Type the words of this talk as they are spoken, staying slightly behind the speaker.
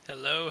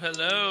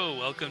Hello.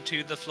 Welcome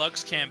to the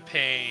Flux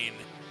campaign.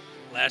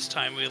 Last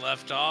time we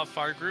left off,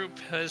 our group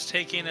has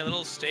taken a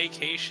little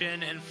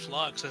staycation in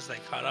Flux as they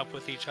caught up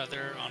with each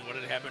other on what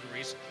had happened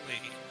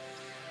recently.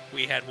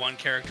 We had one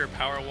character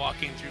power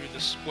walking through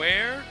the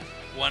square,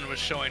 one was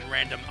showing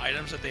random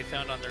items that they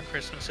found on their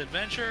Christmas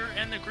adventure,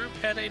 and the group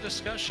had a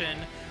discussion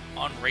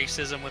on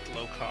racism with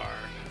Lokar.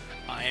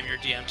 I am your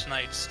DM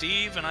tonight,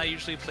 Steve, and I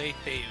usually play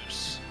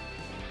Theus.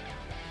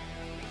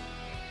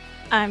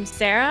 I'm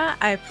Sarah.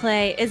 I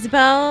play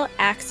Isabel,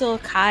 Axel,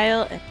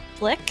 Kyle, and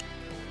Flick.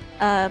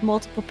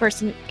 Multiple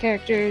person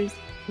characters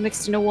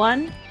mixed into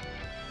one.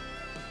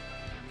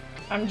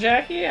 I'm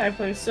Jackie. I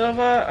play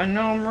Silva, a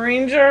gnome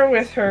ranger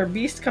with her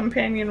beast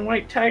companion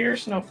White Tiger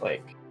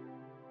Snowflake.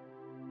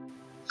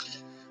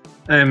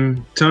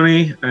 I'm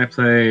Tony. I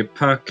play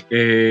Puck,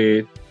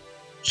 a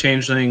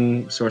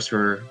changeling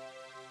sorcerer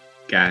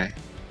guy.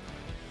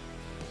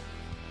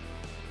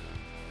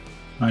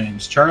 My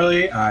name's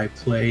Charlie. I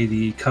play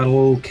the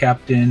Cuddle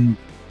Captain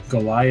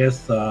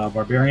Goliath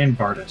Barbarian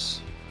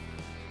Bardus.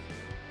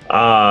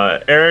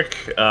 Eric,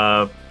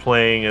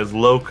 playing as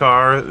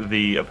Lokar,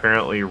 the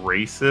apparently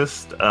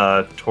racist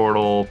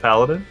Tortle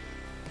Paladin.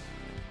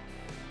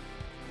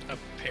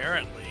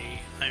 Apparently,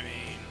 I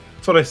mean...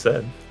 That's what I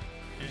said.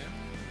 Yeah.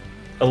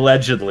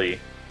 Allegedly.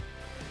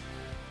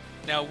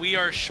 Now, we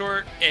are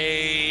short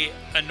a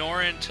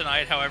Anoran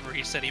tonight, however,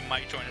 he said he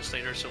might join us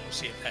later, so we'll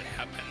see if that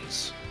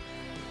happens.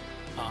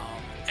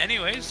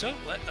 Anyway, so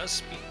let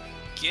us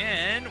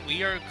begin.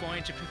 We are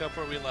going to pick up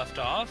where we left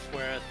off,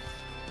 where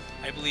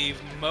I believe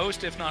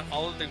most, if not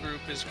all of the group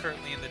is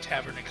currently in the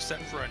tavern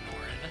except for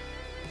Anoran.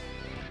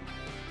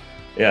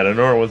 Yeah,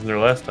 Anoran wasn't there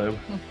last time.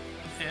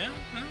 Yeah,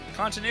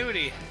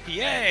 continuity.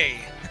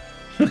 Yay!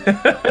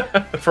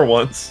 For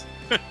once.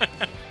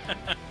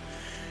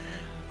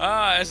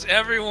 As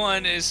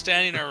everyone is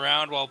standing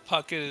around while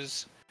Puck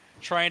is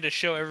trying to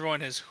show everyone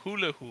his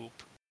hula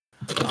hoop.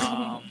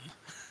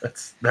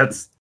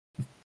 That's.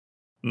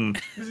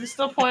 Is he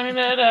still pointing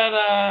it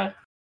at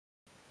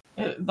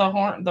the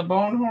horn, the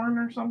bone horn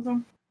or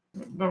something?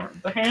 The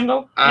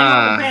handle?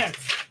 Handle the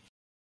pants.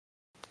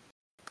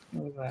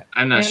 What is that?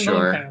 I'm not Handle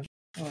sure. the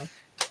pants.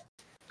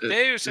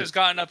 Deus has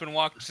gotten up and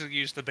walked to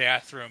use the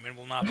bathroom and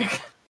will not be part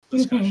of the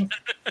discussion.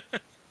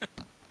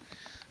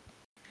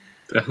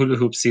 The hula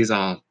hoop sees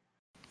all.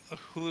 The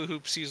hula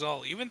hoop sees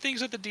all. Even things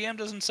that the DM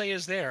doesn't say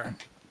is there.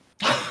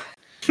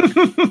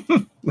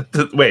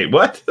 Wait,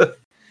 what?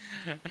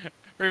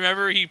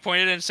 Remember, he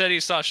pointed and said he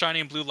saw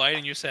shining blue light,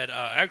 and you said,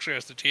 actually,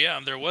 as the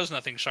TM, there was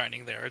nothing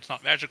shining there. It's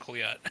not magical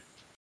yet.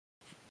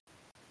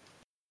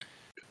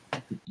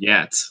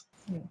 Yet.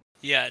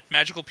 Yeah,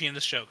 magical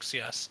penis jokes,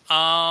 yes.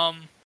 Oh,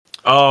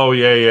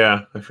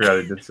 yeah. I forgot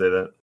I did say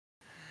that.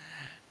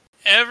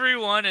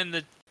 Everyone in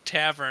the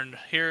tavern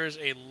hears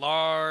a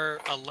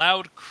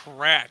loud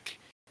crack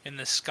in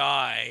the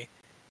sky.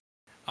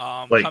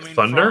 Like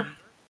thunder?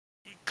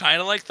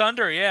 Kind of like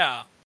thunder,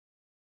 yeah.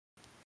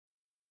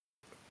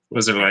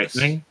 Was it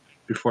lightning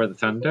before the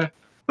thunder?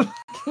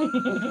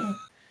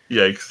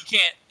 Yikes.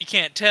 You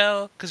can't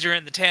tell because you're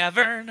in the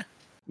tavern.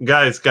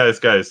 Guys,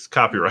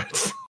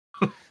 copyrights.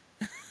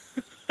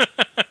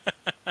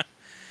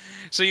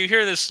 So you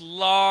hear this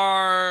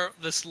loud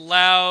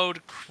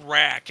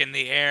crack in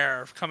the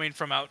air coming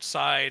from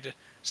outside.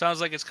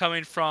 Sounds like it's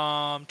coming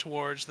from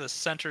towards the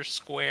center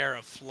square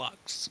of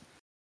Flux.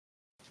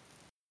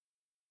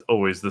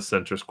 Always the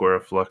center square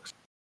of Flux.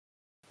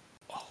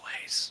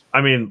 Always. I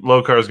mean,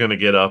 Lokar's going to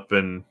get up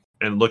and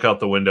look out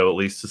the window at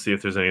least to see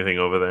if there's anything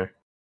over there.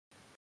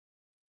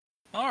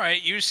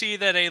 Alright, you see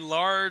that a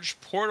large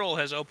portal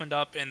has opened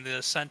up in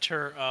the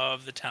center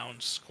of the town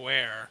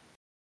square.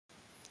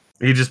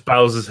 He just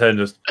bows his head and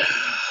just...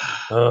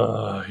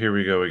 here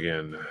we go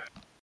again.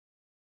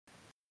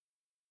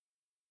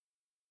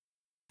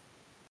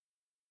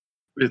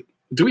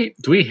 Do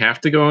we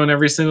have to go on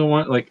every single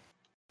one? Like...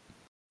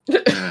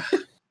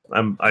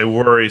 I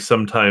worry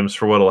sometimes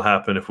for what'll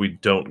happen if we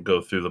don't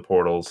go through the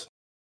portals.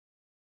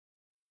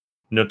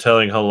 No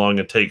telling how long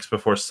it takes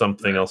before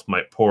something else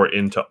might pour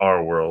into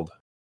our world.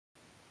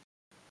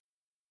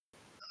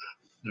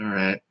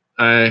 Alright.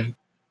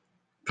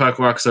 Puck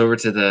walks over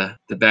to the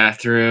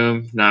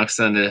bathroom,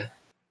 knocks on the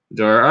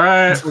door.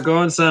 Alright, we're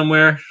going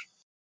somewhere.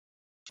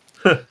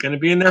 Gonna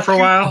be in there for a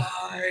while?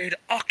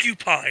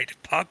 Occupied,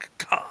 Puck,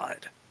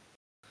 God.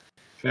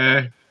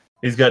 Okay.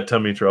 He's got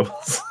tummy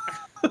troubles.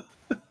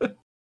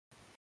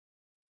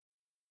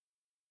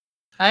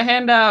 I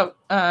hand out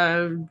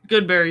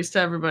good berries to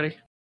everybody.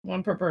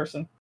 One per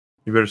person.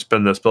 You better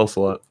spend that spell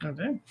slot. I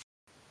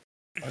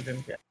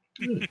didn't get.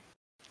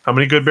 How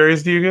many good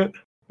berries do you get?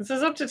 This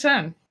is up to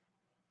 10.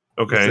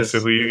 Okay,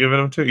 so who are you giving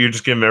them to? You're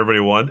just giving everybody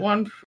one?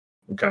 One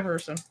per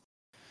person.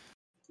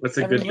 What's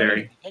a good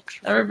berry?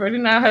 Everybody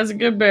now has a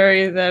good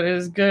berry that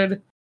is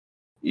good.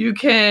 You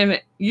can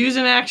use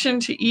an action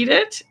to eat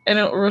it, and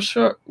it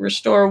will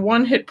restore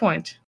 1 hit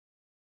point.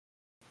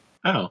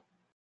 Oh.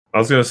 I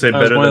was going to say That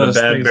was better one than of a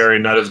those bad things- berry,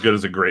 not as good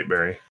as a great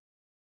berry.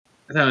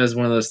 I thought it was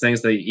one of those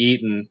things that you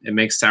eat and it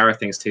makes sour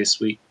things taste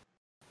sweet.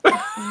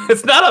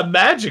 It's not a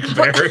magic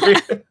berry.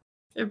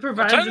 It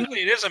provides.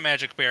 Technically, it is a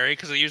magic berry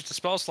because it used the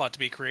spell slot to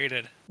be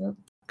created.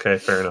 Okay,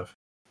 fair enough.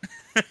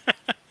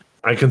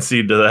 I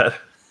concede to that.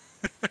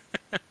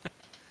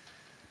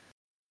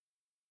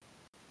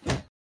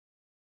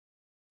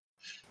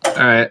 All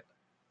right.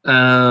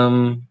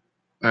 All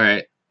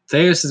right.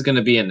 Theus is going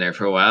to be in there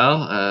for a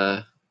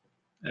while.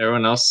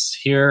 Everyone else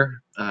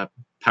here,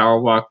 Power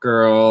Walk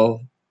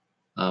Girl.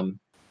 I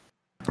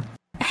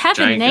have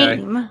a Giant guy.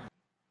 name.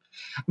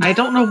 I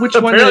don't know which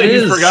one it Apparently,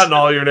 is. he's forgotten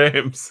all your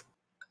names.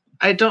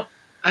 I don't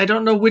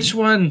know which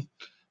one.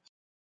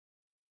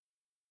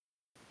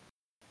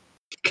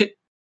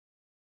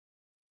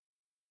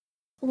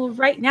 Well,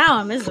 right now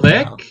I'm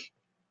Isabel. Flick?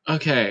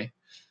 Okay.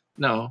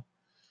 No.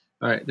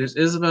 All right. There's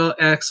Isabel,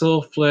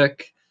 Axel,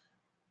 Flick.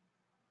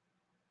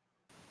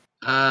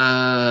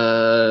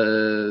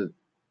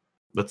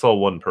 That's all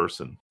one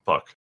person.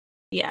 Fuck.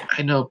 Yeah,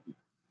 I know.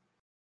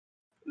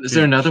 Is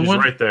there another She's one?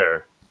 right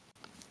there.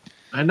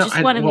 I know.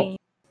 just one of me.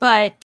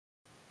 But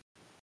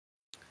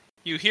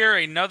You hear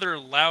another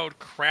loud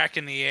crack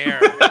in the air.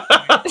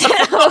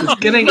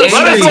 Getting Let us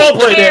angry. all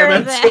play, Care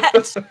damn of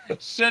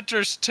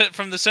it.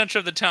 From the center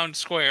of the town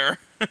square.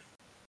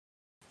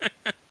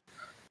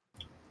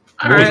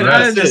 All right. What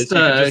I was that? just You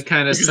can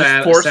kind of you can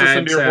sad. just force us sad,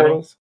 into your sad.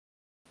 portals.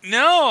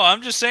 No,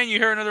 I'm just saying you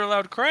hear another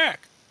loud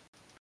crack.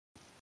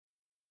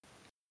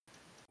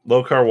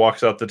 Lokar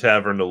walks out the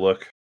tavern to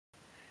look.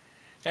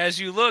 As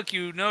you look,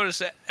 you notice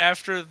that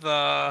after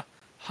the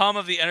hum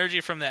of the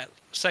energy from that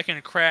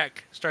second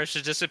crack starts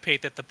to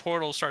dissipate, that the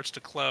portal starts to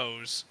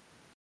close.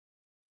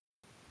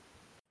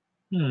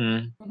 Hmm.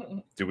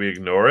 Do we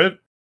ignore it?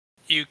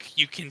 You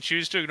can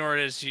choose to ignore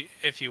it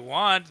if you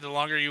want. The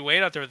longer you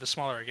wait out there, the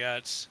smaller it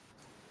gets.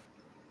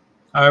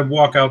 I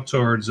walk out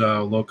towards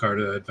Lokar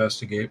to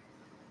investigate.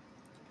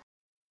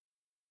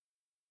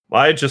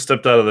 Well, I just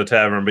stepped out of the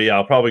tavern, but yeah,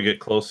 I'll probably get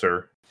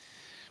closer.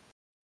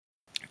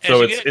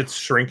 So it's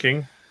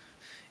shrinking.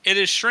 It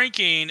is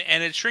shrinking,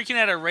 and it's shrinking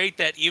at a rate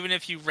that even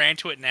if you ran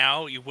to it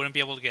now, you wouldn't be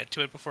able to get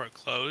to it before it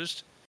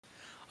closed.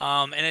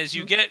 And as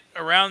you get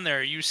around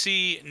there, you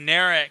see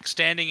Narek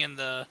standing in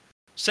the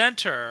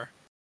center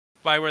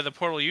by where the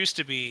portal used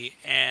to be,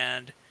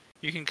 and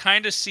you can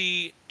kind of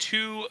see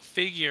two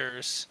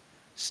figures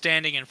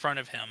standing in front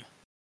of him.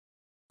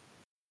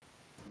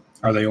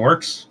 Are they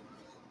orcs?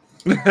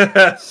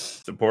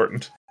 It's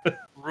important.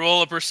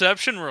 Roll a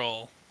perception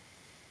roll.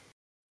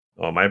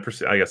 Oh,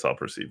 I guess I'll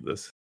perceive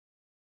this.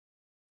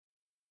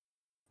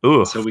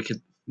 Ooh. So we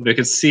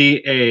could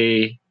see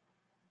a.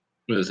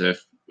 What is it?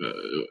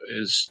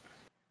 Is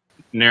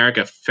Narek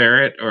a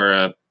ferret or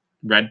a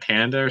red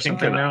panda or I think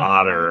something an now?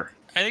 otter.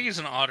 I think he's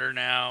an otter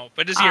now,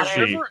 but is he a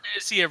Otter. river?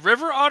 Is he a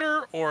river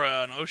otter or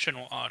an ocean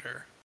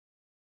otter?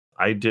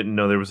 I didn't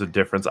know there was a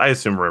difference. I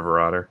assume river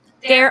otter.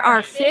 there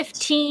are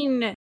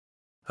 15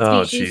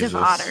 Oh, species Jesus.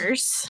 of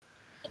otters.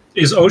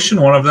 Is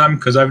ocean one of them?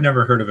 Because I've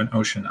never heard of an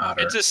ocean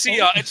otter. It's a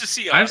sea otter. I've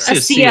seen A a sea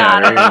sea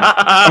otter. otter.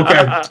 yeah. Okay,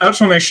 I just want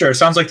to make sure. It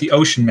sounds like the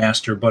ocean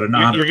master, but an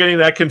otter. You're getting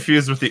that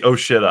confused with the oh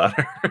shit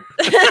otter.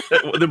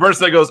 The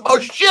person that goes, oh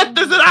shit,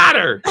 there's an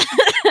otter!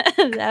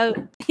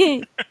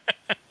 That-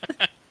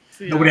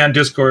 Nobody on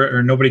Discord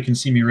or nobody can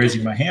see me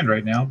raising my hand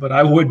right now, but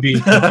I would be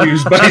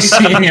confused by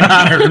seeing an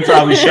otter and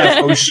probably shout,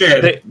 "Oh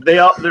shit!"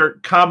 They're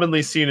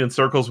commonly seen in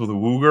circles with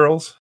woo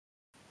girls.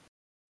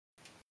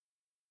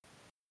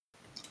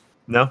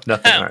 No,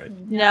 nothing. All right.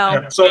 no.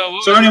 Yeah,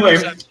 so anyway,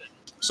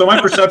 so my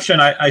perception,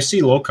 I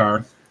see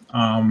Lokar.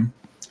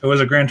 It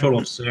was a grand total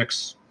of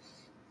 6.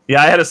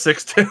 Yeah, I had a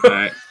 6 too. All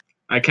right.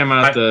 I come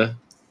out the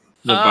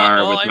bar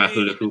well, with I my mean-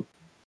 hula hoop.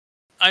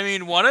 I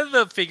mean, one of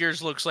the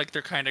figures looks like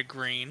they're kind of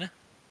green.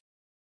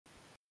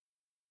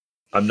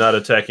 I'm not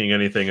attacking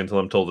anything until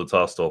I'm told it's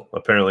hostile.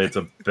 Apparently, it's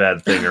a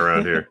bad thing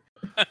around here.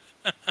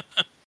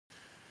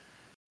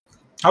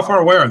 How far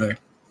away are they?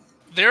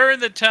 They're in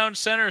the town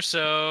center,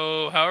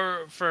 so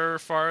however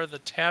far the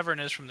tavern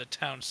is from the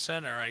town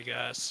center, I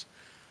guess.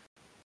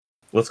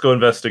 Let's go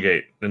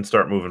investigate and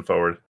start moving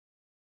forward.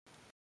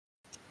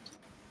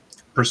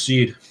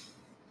 Proceed.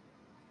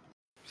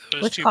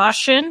 Those With two-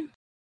 caution.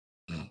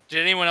 Did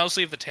anyone else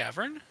leave the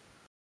tavern?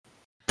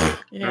 I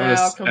Yeah, was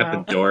I'll come at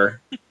out. the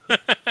door.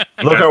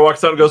 Lokar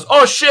walks out and goes,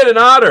 "Oh shit, an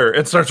otter!"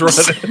 and starts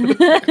running.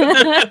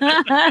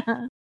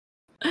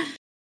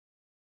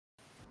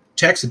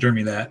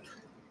 Taxidermy that.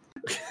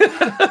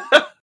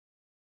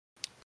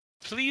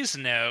 Please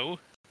no.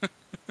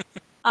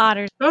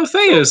 Otters. Oh,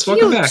 Theus,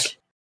 welcome back.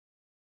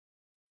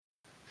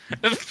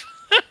 Never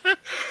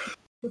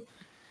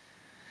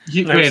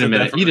Wait a said that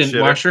minute. from You a didn't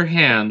shitter. wash your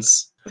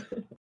hands.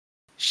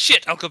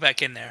 Shit, I'll go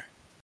back in there.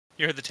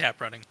 You heard the tap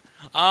running.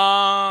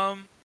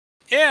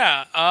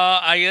 Yeah,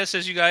 I guess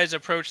as you guys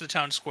approach the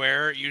town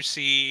square, you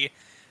see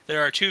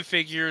there are two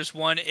figures.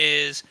 One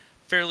is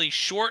fairly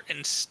short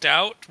and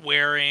stout,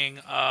 wearing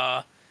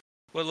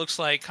what looks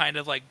like kind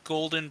of like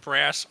golden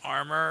brass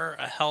armor,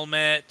 a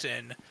helmet,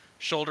 and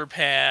shoulder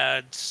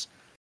pads.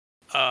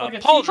 Like a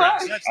pauldrons.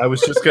 teapot? I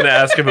was just going to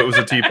ask if it was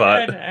a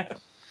teapot.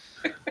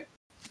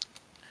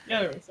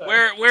 Together with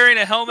Scout. wearing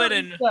a helmet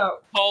and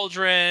Scout.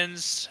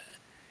 pauldrons,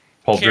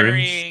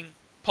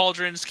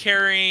 Pauldrons.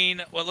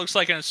 carrying what looks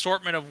like an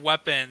assortment of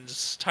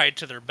weapons tied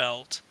to their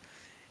belt.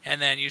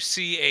 And then you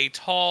see a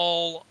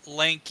tall,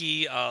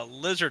 lanky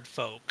lizard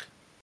folk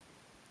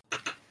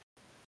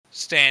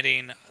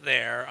standing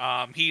there.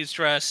 He's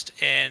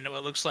dressed in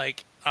what looks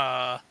like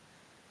a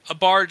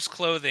bard's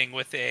clothing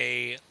with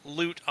a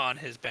lute on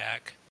his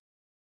back.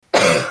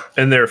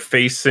 And they're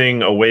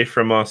facing away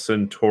from us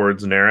and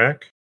towards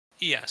Narak.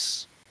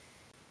 Yes.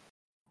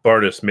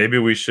 Bardus, maybe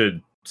we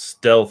should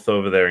stealth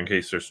over there in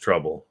case there's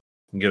trouble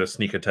and get a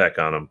sneak attack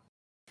on them.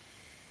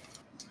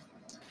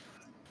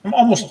 I'm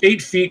almost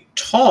 8 feet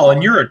tall,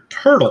 and you're a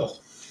turtle.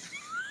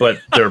 But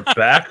their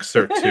backs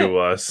are to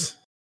us.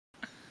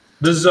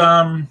 Does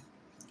I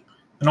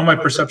know my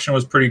perception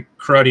was pretty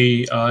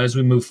cruddy as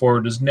we move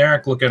forward. Does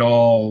Narak look at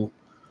all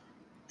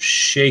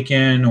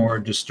shaken or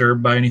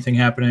disturbed by anything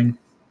happening?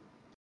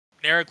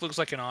 Narak looks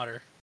like an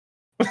otter.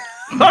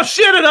 Oh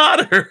shit, an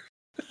otter!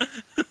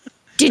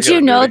 Did I you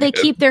gotta know do it they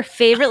again. keep their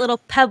favorite little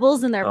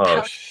pebbles in their Oh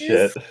pouches?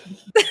 shit.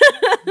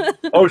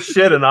 Oh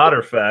shit, an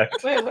otter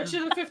fact. Wait, which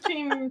of the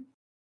 15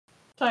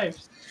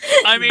 types?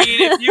 I mean,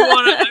 if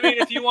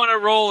you want to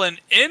roll an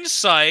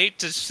insight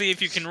to see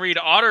if you can read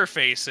otter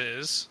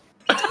faces.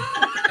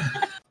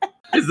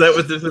 Is that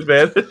with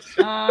disadvantage? Is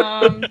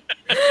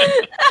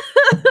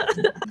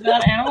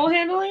that animal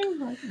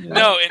handling?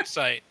 No,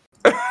 insight.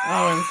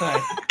 Oh, inside.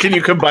 Can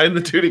you combine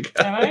the two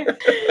together? Can I?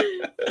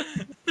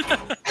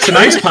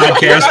 Tonight's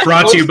podcast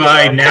brought to you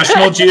by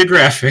National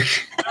Geographic.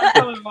 I'm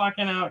probably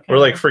walking out. We're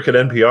like freaking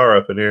NPR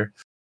up in here.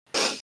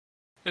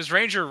 Is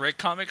Ranger Rick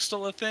comic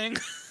still a thing?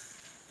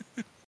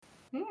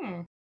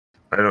 I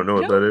don't know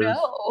what that is.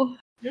 No.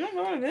 You don't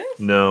know what it is?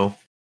 No.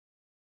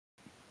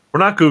 We're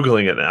not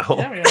Googling it now.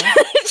 Yeah, we are.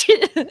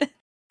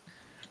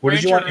 What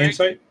did you want? Ranger Rick.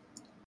 Insight?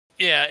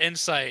 Yeah,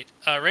 insight.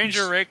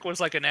 Ranger Rick was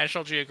like a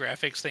National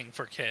Geographic thing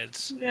for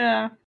kids.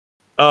 Yeah.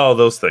 Oh,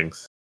 those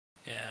things.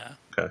 Yeah.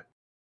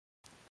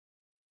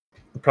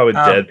 Probably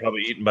dead,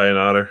 probably eaten by an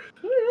otter.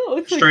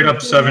 Straight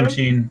up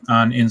 17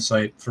 on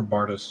Insight for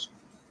Bardus.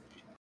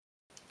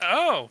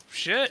 Oh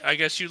shit! I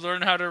guess you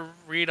learned how to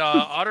read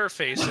otter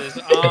faces.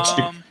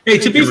 Hey,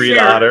 to be You read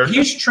fair, otter.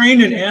 he's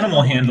trained in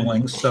animal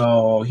handling,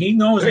 so he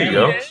knows There you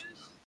animals. go. He is.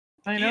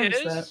 I He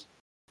noticed is. that.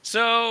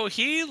 So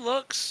he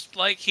looks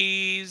like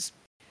you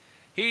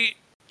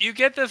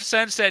get the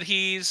sense that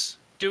he's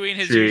doing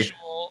his Gee.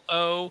 usual,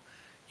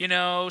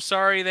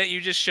 sorry that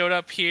you just showed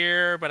up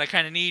here, but I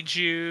kind of need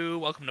you.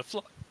 Welcome to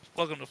Flux.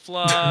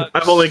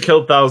 I've only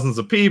killed thousands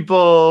of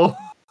people.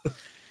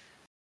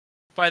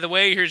 By the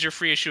way, here's your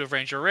free issue of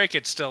Ranger Rick.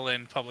 It's still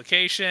in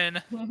publication,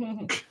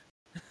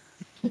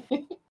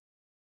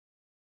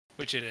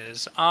 which it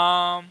is.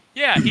 Yeah,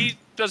 he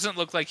doesn't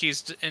look like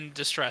he's in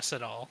distress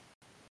at all,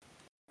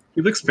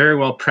 He looks very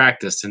well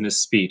practiced in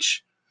his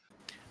speech.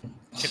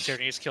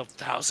 considering he's killed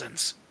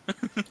thousands.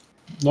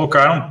 Look,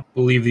 I don't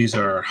believe these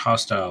are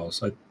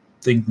hostiles. I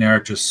think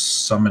Narak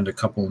just summoned a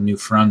couple of new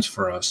friends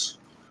for us.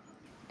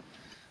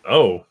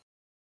 Oh.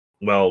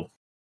 Well,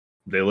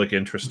 they look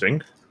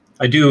interesting.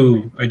 I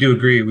do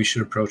agree we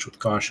should approach with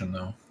caution,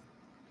 though.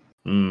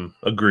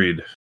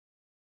 Agreed.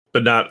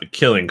 But not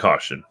killing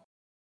caution.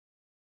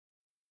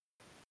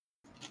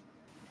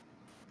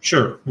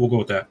 Sure, we'll go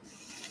with that.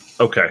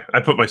 Okay, I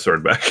put my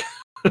sword back.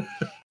 But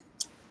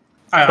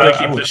I I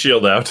keep the would,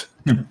 shield out.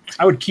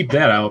 I would keep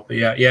that out, but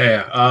yeah.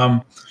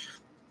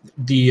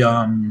 The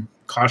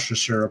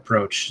cautiouser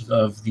approach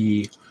of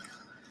the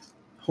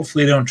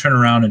hopefully they don't turn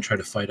around and try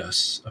to fight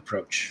us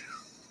approach.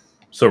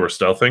 So we're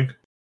stealthing?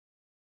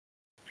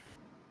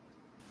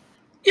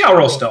 Yeah, I'll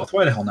roll stealth.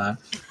 Why the hell not?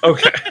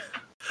 Okay.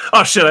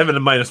 Oh shit, I'm in a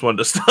 -1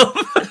 to stealth.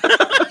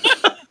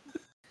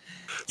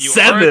 You are a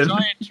 7.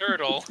 giant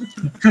turtle.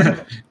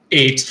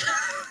 8.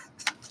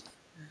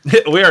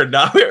 We are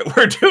not.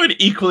 We're doing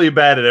equally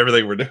bad at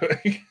everything we're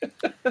doing.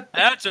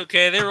 That's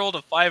okay. They rolled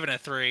a 5 and a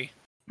 3.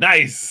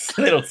 Nice.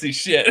 They don't see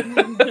shit.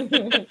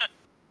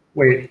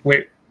 Wait.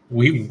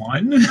 We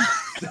won?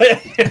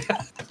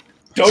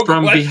 Don't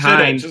From question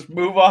behind. it. Just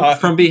move on.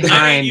 From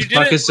behind, you Puck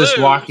didn't is just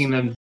lose. walking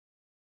them.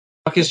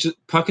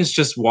 Puck is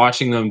just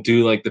watching them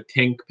do like the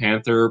Pink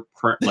Panther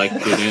did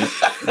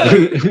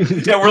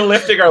Yeah, we're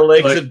lifting our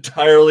legs Like-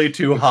 entirely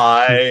too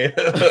high.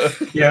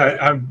 Yeah,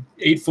 I'm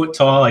 8 foot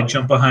tall. I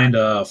jump behind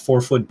a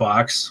 4-foot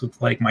box with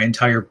like my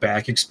entire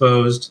back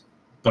exposed,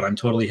 but I'm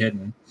totally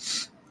hidden.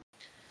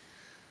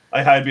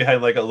 I hide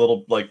behind like a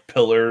little like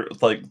pillar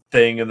like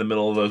thing in the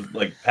middle of the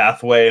like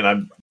pathway,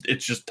 and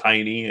it's just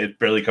tiny. It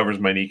barely covers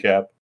my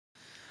kneecap.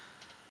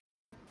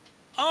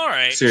 All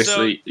right.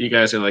 Seriously, you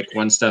guys are like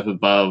one step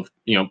above,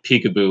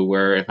 Peekaboo,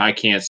 where if I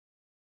can't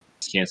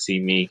see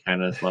me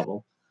kind of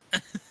level. I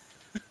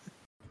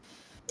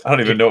don't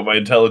even know what my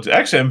intelligence.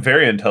 Actually, I'm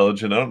very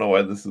intelligent. I don't know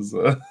why this is.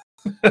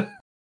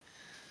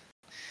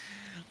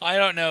 I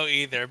don't know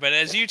either, but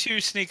as you two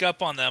sneak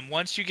up on them,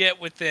 once you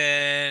get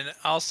within,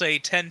 I'll say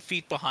 10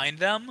 feet behind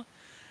them,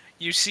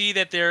 you see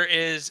that there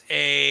is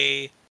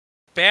a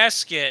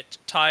basket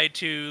tied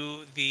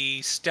to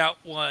the stout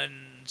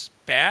one's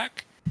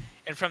back,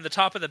 and from the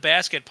top of the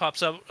basket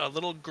pops up a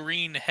little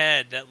green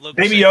head that looks.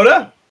 Baby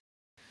Yoda?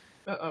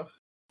 Uh-oh.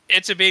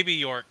 It's a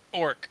baby orc.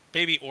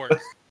 Baby orc.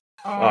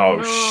 Oh,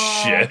 no.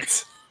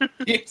 shit.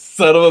 You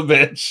son of a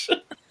bitch.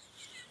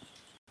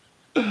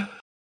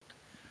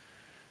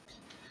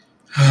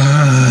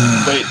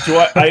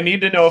 Wait, I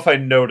need to know if I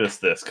noticed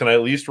this. Can I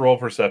at least roll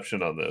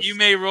perception on this? You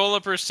may roll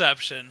a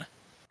perception.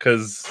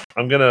 Because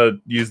I'm going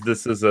to use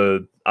this as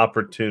an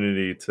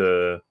opportunity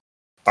to...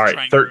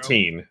 Alright,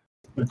 13.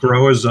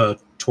 Grow as a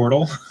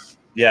turtle?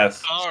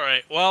 Yes.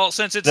 Alright, well,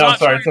 since it's No, not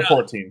sorry, it's a to,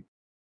 14.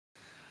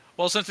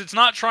 Well, since it's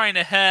not trying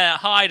to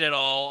hide at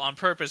all on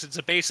purpose, it's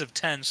a base of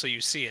 10, so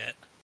you see it.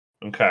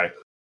 Okay.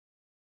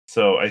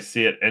 So I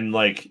see it, and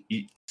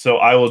so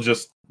I will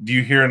just... Do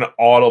you hear an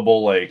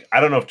audible, I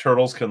don't know if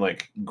turtles can,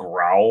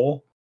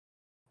 growl,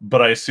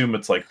 but I assume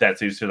it's like that,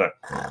 so you just hear that...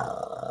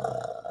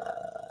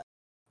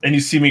 And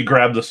you see me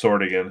grab the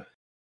sword again.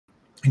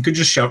 You could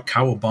just shout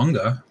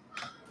Cowabunga.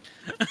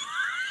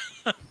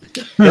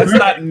 That's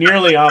not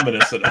nearly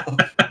ominous enough.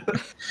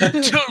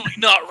 Totally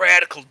not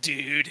radical,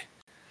 dude.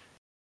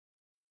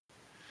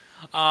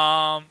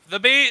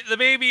 The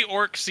baby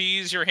orc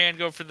sees your hand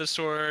go for the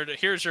sword,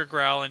 hears your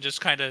growl, and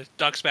just kind of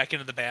ducks back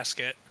into the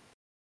basket.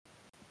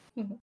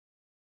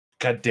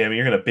 God damn it,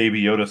 you're gonna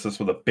baby Yoda us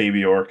with a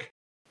baby orc.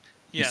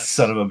 You Yes.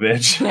 son of a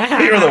bitch.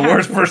 You're the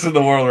worst person in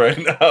the world right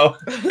now.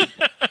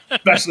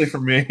 Especially for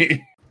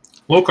me.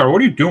 Lokar,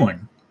 what are you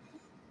doing?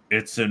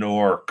 It's an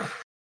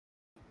orc.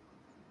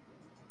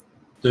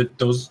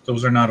 Those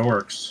are not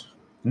orcs.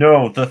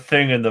 No, the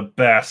thing in the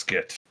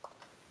basket.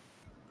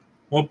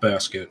 What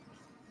basket?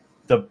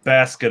 The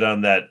basket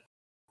on that.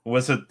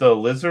 Was it the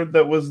lizard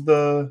that had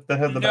the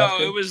basket?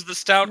 No, it was the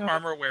stout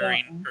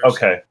armor-wearing person.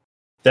 Okay.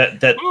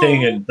 That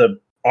thing in the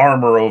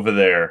armor over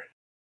there.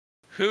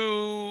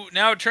 Who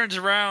now turns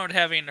around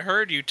having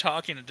heard you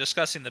talking and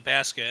discussing the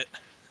basket.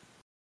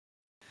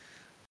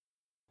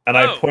 And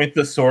I point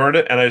the sword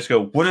and I just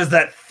go, "What is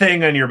that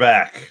thing on your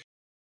back?"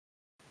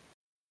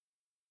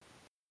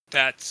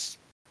 That's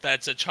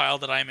a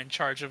child that I'm in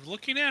charge of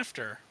looking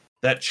after.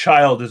 That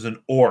child is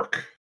an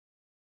orc.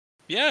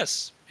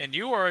 Yes, and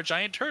you are a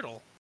giant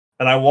turtle.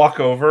 And I walk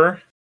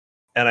over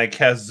and I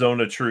cast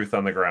Zone of Truth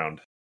on the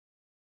ground.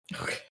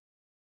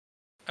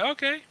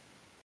 Okay.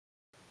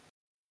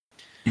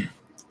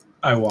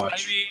 I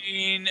watch. I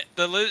mean,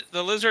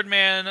 the lizard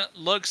man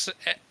looks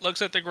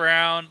at the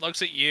ground,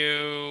 looks at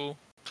you,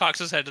 cocks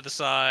his head to the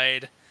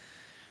side.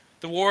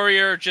 The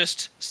warrior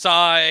just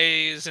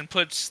sighs and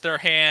puts their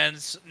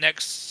hands on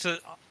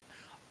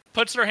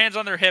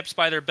their hips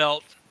by their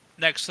belt,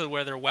 next to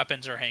where their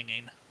weapons are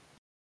hanging.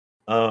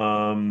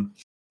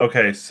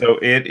 Okay, so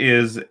it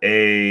is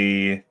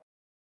a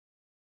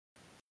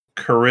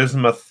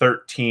Charisma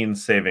 13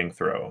 saving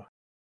throw.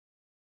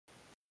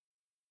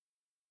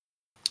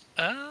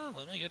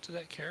 Let me get to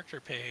that character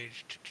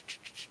page.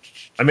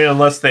 I mean,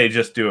 unless they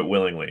just do it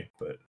willingly,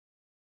 but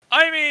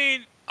I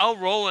mean, I'll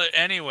roll it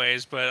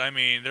anyways, but I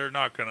mean, they're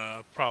not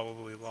gonna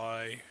probably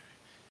lie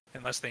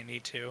unless they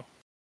need to.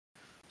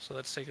 So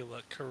let's take a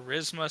look.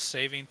 Charisma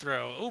saving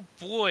throw. Oh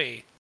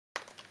boy.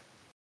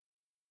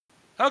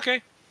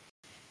 Okay.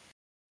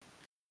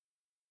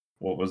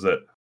 What was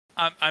it?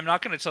 I'm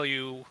not gonna tell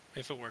you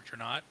if it worked or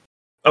not.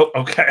 Oh,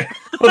 okay.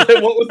 Well,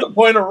 then what was the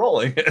point of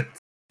rolling it?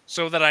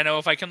 So that I know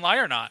if I can lie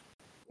or not.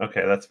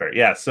 Okay, that's fair.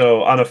 Yeah,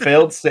 so on a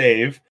failed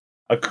save,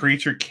 a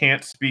creature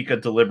can't speak a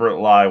deliberate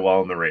lie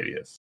while in the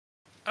radius.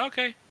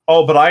 Okay.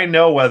 Oh, but I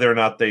know whether or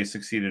not they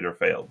succeeded or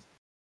failed.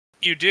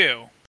 You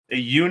do.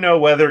 You know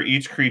whether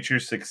each creature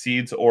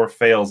succeeds or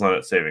fails on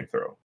its saving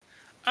throw.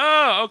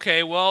 Oh,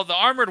 okay. Well, the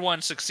armored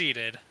one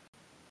succeeded.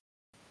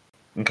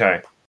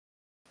 Okay.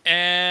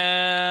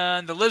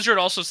 And the lizard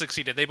also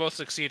succeeded. They both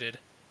succeeded.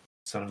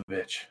 Son of a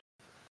bitch.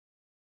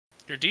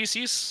 Your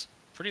DC's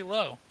pretty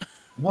low.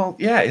 Well,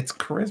 yeah, it's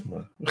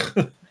charisma.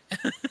 But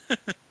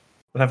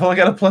I've only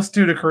got a +2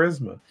 to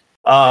charisma.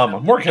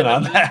 I'm working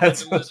on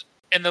that.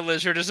 And the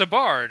lizard is a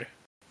bard.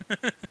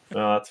 Oh,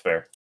 that's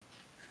fair.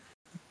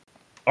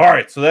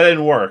 Alright, so that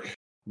didn't work.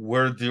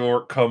 Where'd the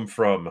orc come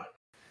from?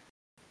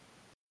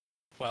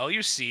 Well,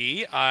 you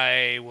see,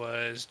 I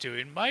was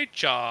doing my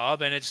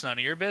job, and it's none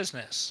of your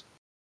business.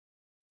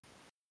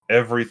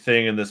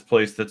 Everything in this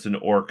place that's an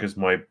orc is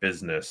my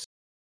business.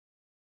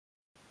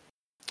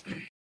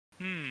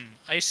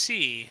 I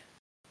see.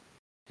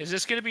 Is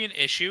this going to be an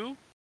issue?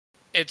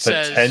 It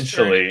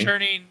Potentially. says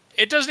turning.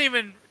 It doesn't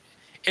even.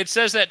 It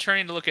says that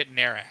turning to look at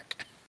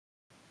Narak.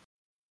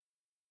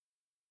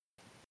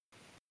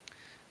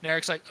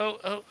 Narak's like,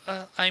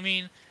 I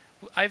mean,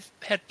 I've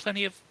had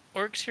plenty of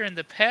orcs here in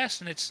the past,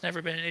 and it's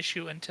never been an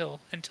issue until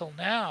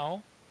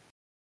now.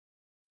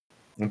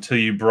 Until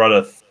you brought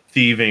a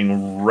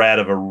thieving rat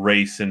of a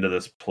race into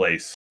this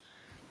place.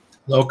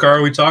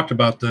 Lokar, we talked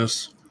about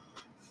this.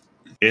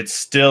 It's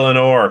still an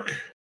orc.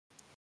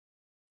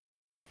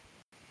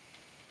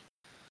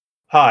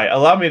 Hi,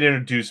 allow me to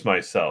introduce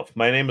myself.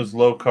 My name is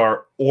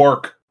Lokar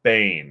Orc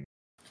Bane.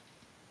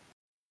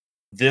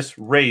 This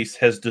race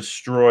has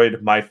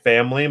destroyed my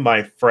family,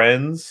 my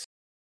friends.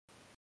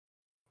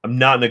 I'm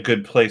not in a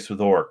good place with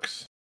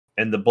orcs.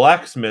 And the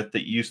blacksmith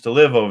that used to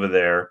live over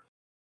there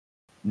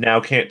now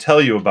can't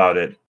tell you about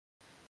it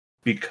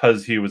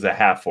because he was a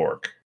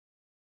half-orc.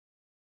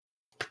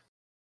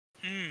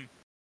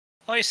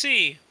 Oh, I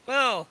see.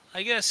 Well,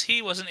 I guess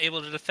he wasn't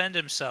able to defend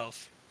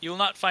himself. You will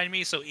not find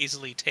me so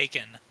easily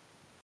taken.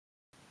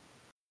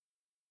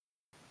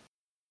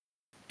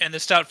 And the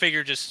stout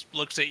figure just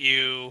looks at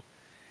you,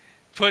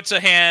 puts a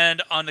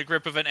hand on the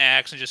grip of an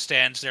axe, and just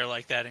stands there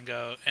like that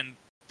and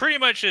pretty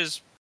much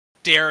is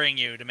daring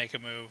you to make a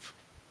move.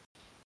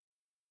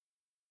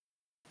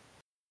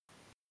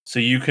 So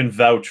you can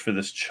vouch for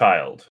this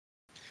child.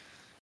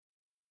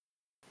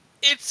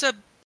 It's a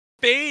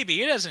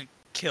baby. It hasn't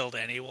killed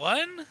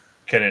anyone.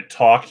 Can it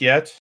talk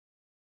yet?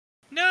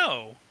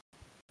 No.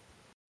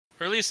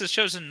 Or at least it's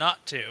chosen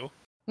not to.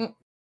 Wait,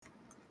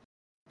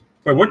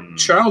 what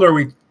child are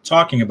we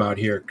talking about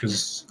here?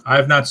 Because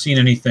I've not seen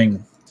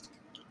anything.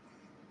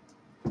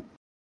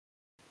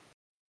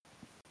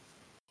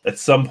 At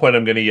some point,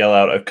 I'm going to yell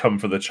out, "I've come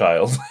for the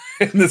child"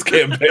 in this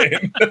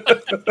campaign. By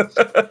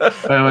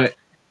the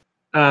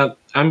way,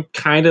 I'm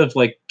kind of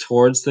like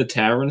towards the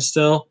tavern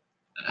still.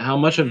 How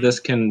much of this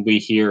can we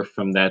hear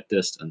from that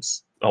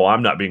distance? Oh,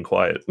 I'm not being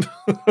quiet.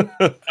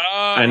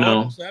 I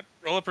know.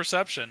 Roll a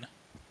perception.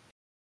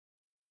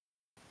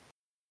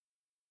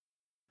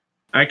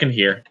 I can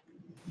hear.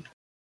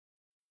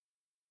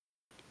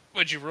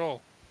 What'd you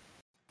roll?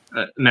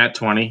 Nat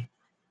 20.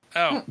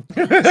 Oh.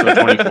 So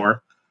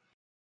 24.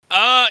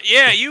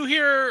 Yeah, you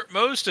hear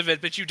most of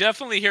it, but you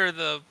definitely hear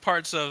the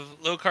parts of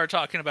Lokar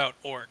talking about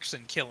orcs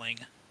and killing.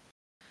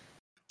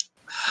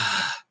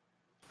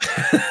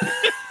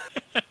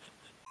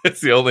 It's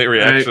the only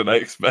reaction I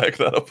expect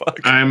out of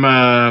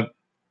podcast.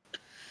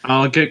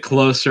 I'll get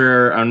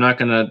closer. I'm not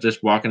gonna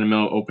just walk in the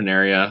middle of open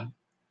area.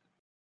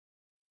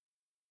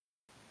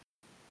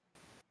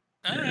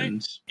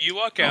 Alright. You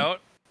walk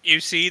out. You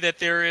see that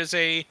there is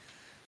a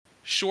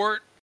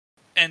short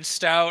and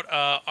stout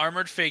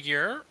armored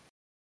figure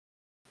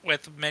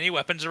with many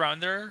weapons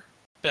around their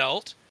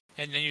belt.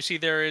 And then you see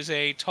there is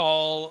a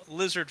tall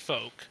lizard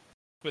folk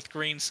with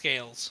green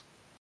scales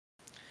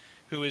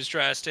who is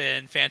dressed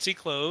in fancy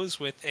clothes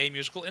with a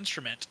musical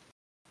instrument.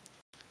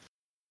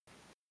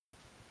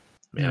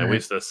 Man, I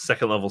wasted a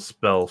second level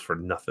spell for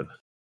nothing.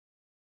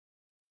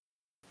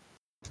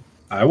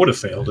 I would have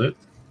failed it.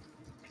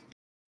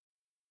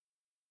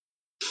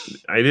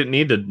 I didn't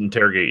need to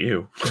interrogate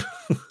you.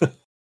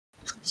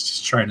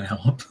 Just trying to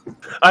help.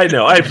 I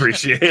know, I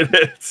appreciate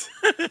it.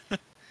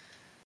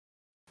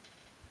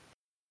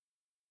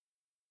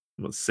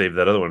 Let's save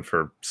that other one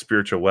for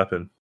spiritual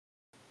weapon.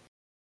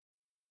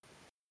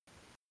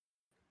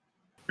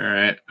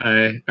 Alright,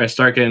 I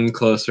start getting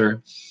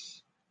closer,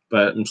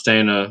 but I'm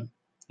staying a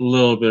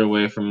little bit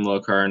away from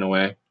Lokar in a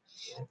way.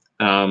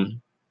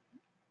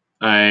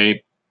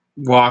 I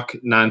walk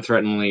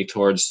non-threateningly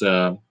towards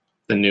the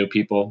new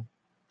people,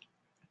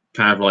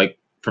 kind of like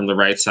from the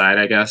right side,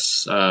 I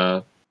guess,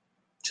 to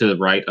the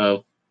right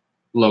of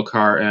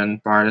Lokar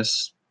and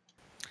Bardis.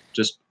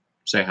 Just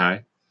say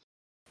hi.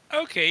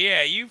 Okay,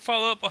 yeah, you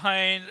follow up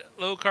behind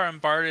Lokar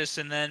and Bardis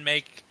and then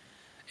make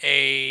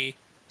a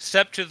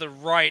step to the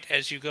right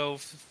as you go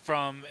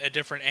from a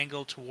different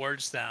angle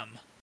towards them.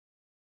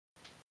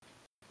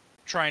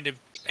 Trying to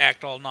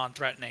act all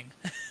non-threatening.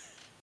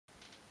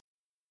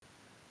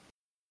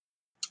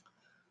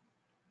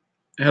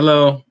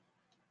 Hello.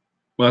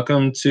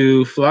 Welcome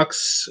to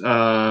Flux.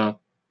 I'm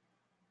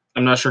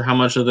not sure how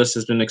much of this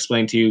has been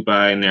explained to you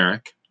by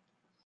Narek.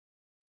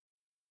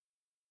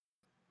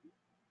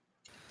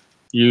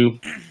 You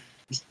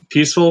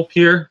peaceful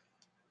here?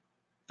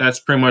 That's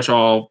pretty much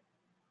all.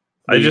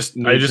 I just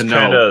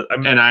kind of,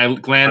 and I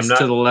glanced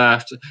to the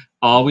left.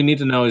 All we need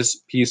to know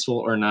is peaceful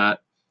or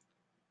not.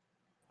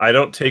 I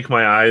don't take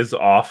my eyes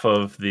off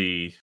of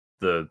the.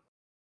 Is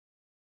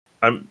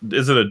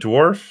it a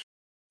dwarf?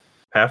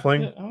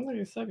 Halfling? I don't think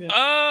you said yet.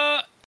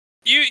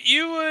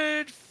 You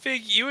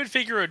would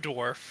figure a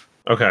dwarf.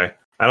 Okay,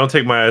 I don't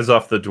take my eyes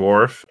off the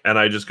dwarf, and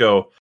I just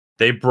go.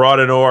 They brought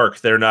an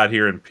orc. They're not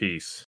here in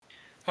peace.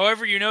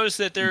 However, you notice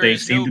that they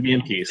seem to be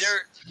in peace.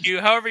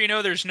 However, you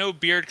know there's no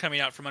beard coming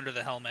out from under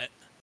the helmet.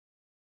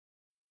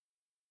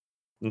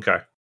 Okay.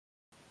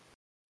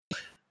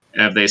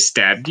 Have they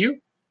stabbed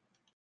you?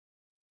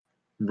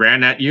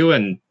 Ran at you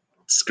and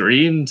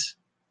screamed?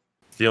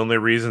 The only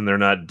reason they're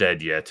not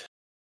dead yet.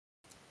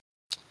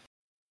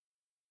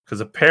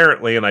 Because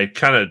apparently, and I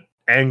kind of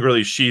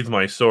angrily sheath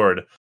my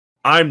sword,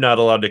 I'm not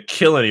allowed to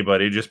kill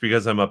anybody just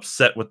because I'm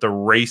upset with the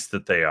race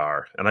that they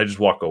are. And I just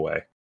walk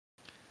away.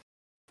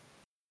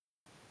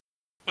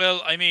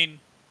 Well, I mean,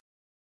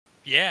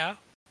 yeah.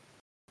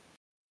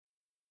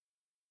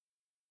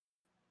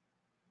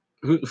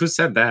 Who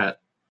said that?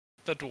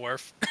 The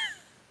dwarf.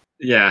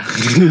 Yeah.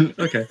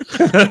 Okay.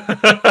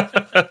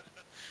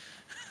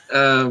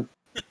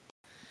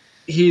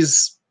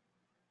 He's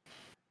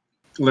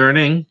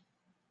learning.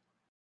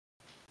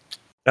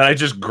 And I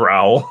just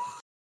growl.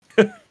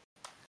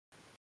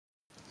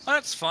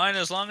 That's fine,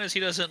 as long as he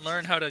doesn't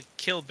learn how to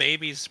kill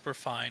babies, we're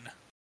fine.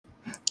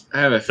 I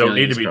have a Don't feeling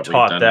need to he's be probably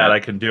taught done that. I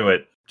can do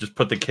it. Just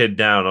put the kid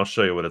down. I'll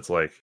show you what it's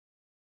like.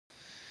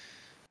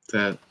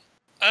 that.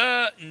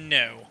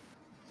 No.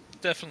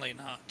 Definitely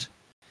not.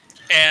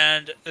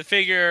 And the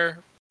figure,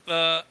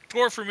 the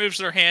dwarf removes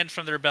their hand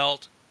from their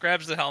belt,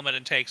 grabs the helmet,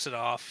 and takes it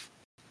off.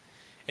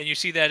 And you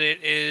see that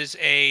it is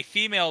a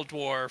female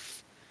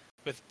dwarf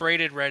with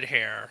braided red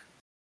hair.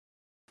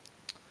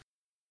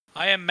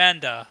 I am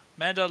Manda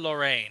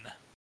Lorraine.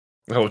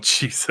 Oh,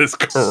 Jesus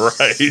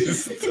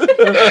Christ.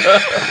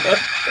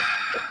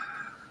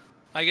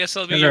 I guess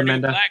I'll be Hello, your new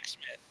Manda.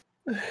 blacksmith.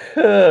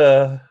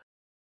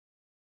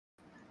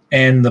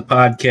 And the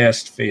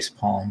podcast face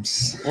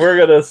palms. We're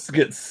gonna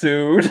get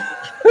sued.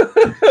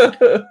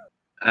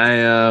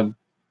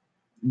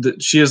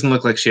 She doesn't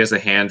look like she has a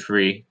hand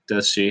free,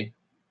 does she?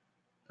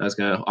 I was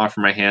gonna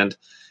offer my hand.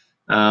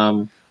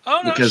 Oh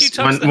no, because she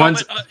tucks the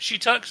one's- helmet. She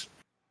tucks.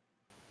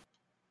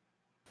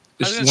 I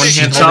was Is gonna one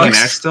say hand she holding an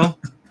tucks- axe still?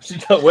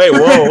 Wait,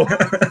 whoa.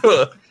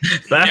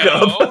 Back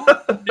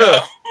up. No.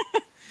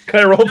 Can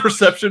I roll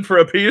perception for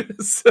a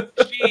penis?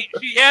 She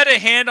had a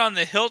hand on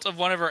the hilt of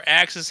one of her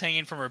axes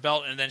hanging from her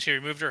belt, and then she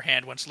removed her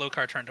hand once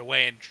Lokar turned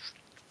away and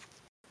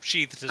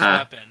sheathed his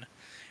weapon.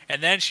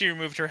 And then she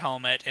removed her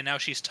helmet, and now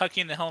she's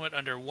tucking the helmet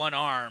under one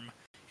arm,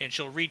 and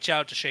she'll reach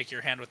out to shake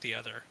your hand with the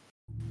other.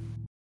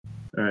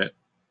 All right,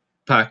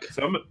 Puck.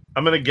 So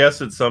I'm gonna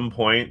guess at some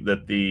point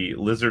that the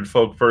lizard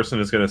folk person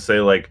is gonna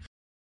say like,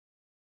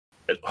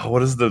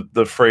 what is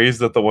the phrase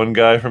that the one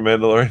guy from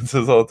Mandalorian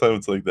says all the time?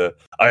 It's like that.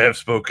 I have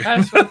spoken.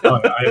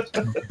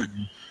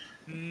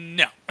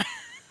 No.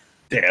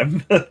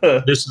 Damn.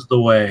 This is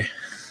the way.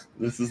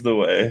 This is the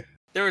way.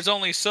 There is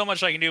only so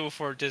much I can do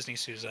before Disney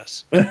sues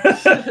us. Then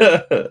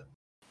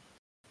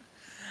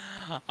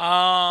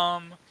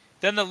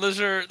the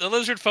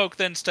lizard folk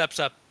then steps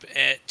up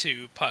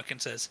to Puck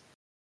and says,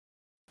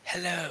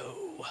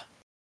 "Hello.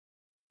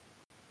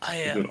 I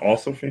Is am it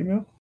also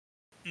female?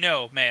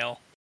 no male.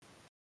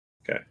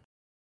 Okay.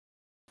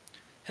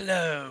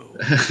 Hello.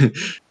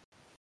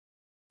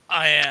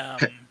 I am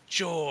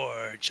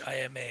George. I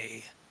am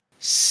a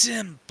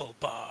simple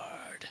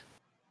bard."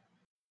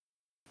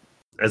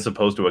 As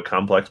opposed to a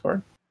complex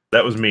bard?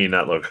 That was me,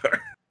 not Lokar.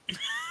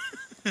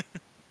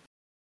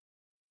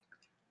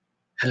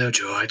 Hello,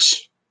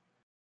 George.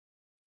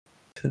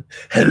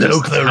 Hello,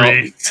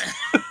 Clarice.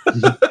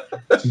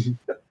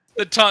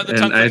 The tongue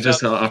And I comes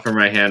just up. offer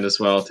my hand as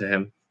well to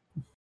him.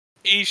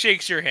 He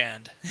shakes your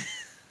hand.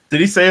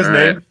 Did he say his All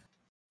right. name?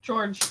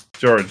 George.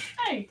 George.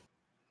 Hey.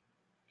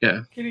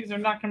 Yeah. Kitties are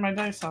knocking my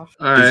dice off.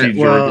 All Is he right.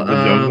 George Well, of the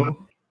jungle?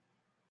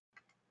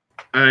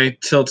 I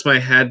tilt my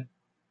head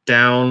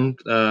down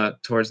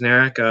towards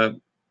Narek.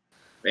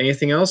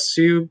 Anything else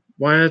you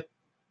want to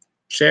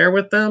share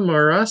with them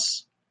or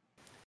us?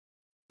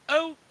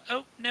 Oh,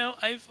 no,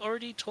 I've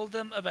already told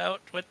them about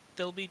what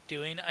they'll be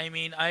doing. I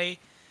mean, I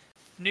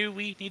knew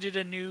we needed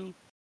a new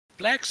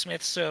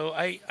blacksmith, so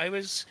I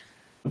was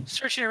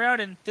searching around,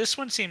 and this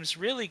one seems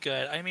really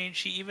good. I mean,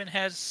 she even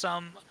has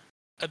some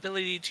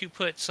ability to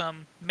put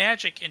some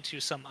magic into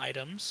some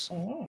items.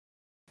 Oh.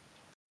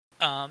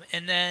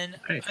 And then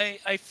Nice.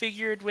 I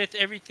figured with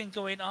everything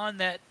going on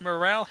that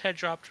morale had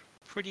dropped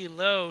pretty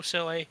low,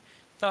 so I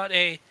thought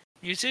a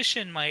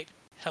musician might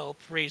help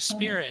raise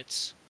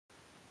spirits.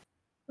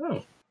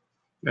 Oh,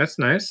 that's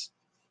nice.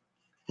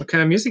 What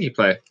kind of music you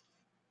play?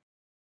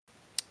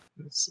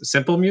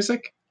 Simple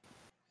music?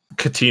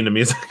 Katina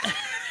music.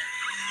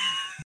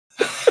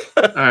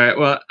 All right.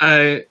 Well,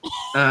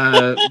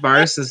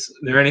 Bardis, is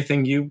there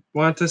anything you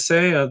want to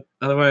say?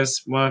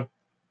 Otherwise, want to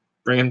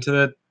bring him to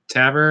the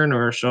tavern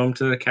or show him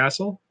to the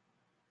castle?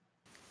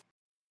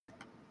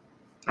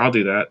 I'll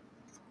do that.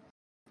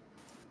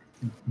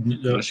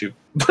 Unless you.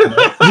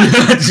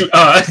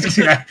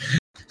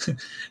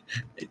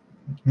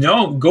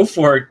 No, go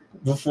for it.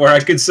 Before I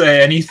could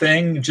say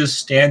anything, just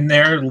stand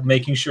there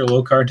making sure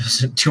Lokar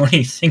doesn't do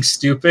anything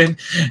stupid,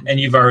 and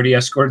you've already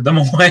escorted them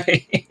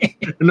away.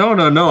 No.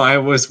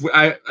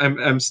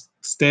 I'm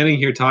standing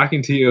here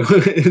talking to you,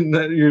 and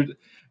that you're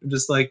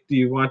just like, do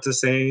you want to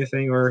say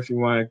anything, or if you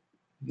want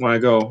to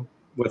go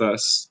with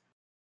us?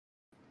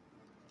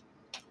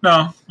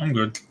 No, I'm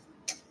good.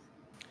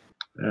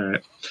 All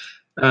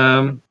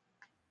right.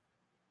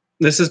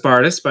 This is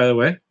Bardis, by the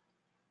way.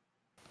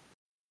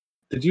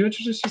 Did you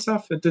introduce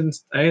yourself? I didn't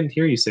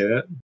hear you say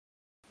that.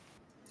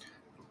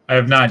 I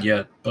have not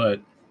yet, but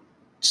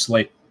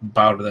slight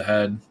bow to the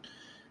head.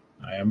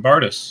 I am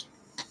Bardis.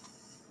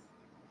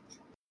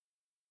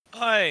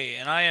 Hi,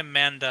 and I am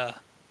Manda.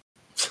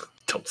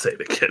 Don't say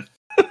the kid.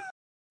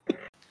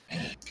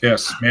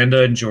 Yes,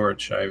 Manda and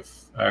George. I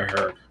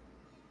heard.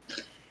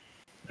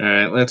 All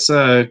right, let's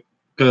go to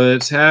the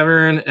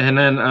tavern, and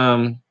then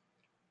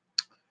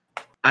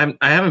I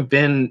haven't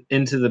been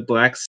into the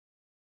black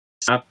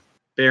shop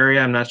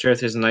area. I'm not sure if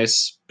there's a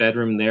nice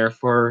bedroom there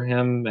for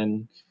him,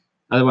 and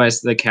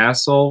otherwise the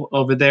castle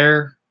over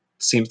there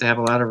seems to have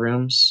a lot of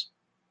rooms.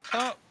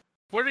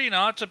 Worry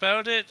not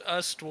about it.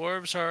 Us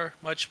dwarves are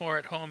much more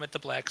at home at the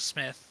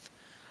blacksmith.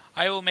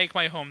 I will make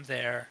my home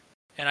there,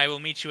 and I will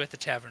meet you at the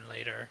tavern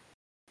later.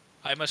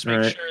 I must make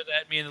Alright. sure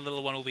that me and the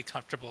little one will be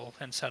comfortable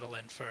and settle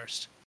in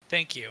first.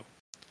 Thank you.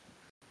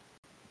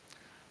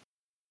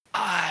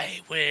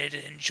 I would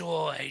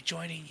enjoy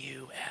joining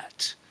you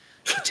at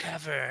the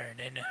tavern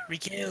and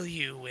regale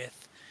you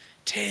with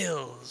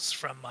tales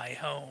from my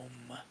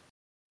home.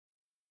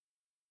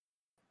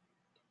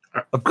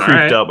 I'm creeped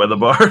Alright. out by the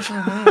bar.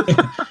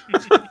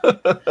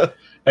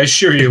 I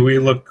assure you, we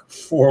look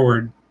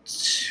forward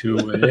to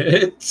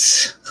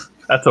it.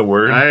 That's a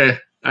word.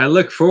 I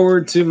look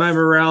forward to my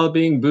morale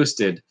being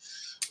boosted.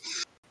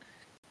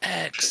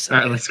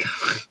 Excellent. Alright, let's go.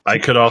 I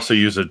could also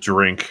use a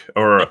drink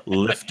or a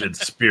lifted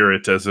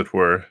spirit, as it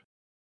were.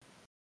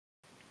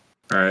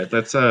 Alright,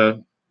 let's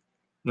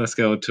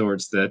go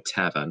towards the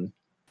tavern.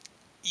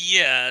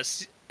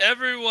 Yes,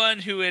 everyone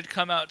who had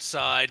come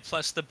outside,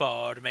 plus the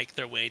bard, make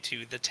their way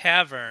to the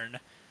tavern.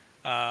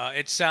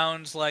 It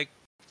sounds like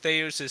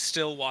Theus is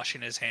still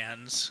washing his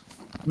hands.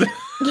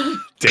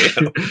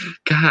 Damn.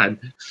 God.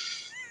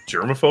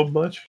 Germaphobe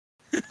much?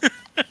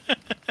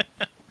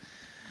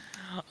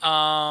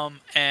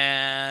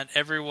 And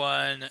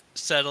everyone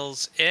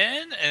settles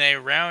in, and a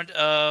round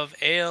of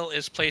ale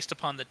is placed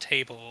upon the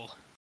table.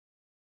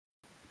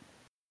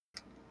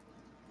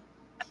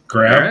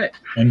 Grab Alright.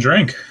 and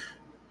drink.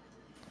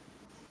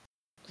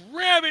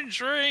 Grab and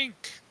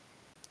drink.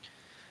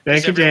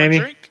 Thank Does you, everyone Jamie.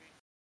 drink?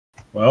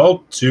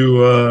 Well,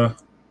 to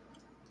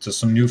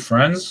some new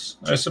friends,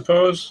 I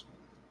suppose.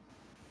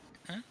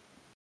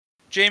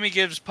 Jamie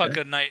gives Puck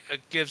a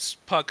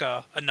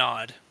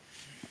nod.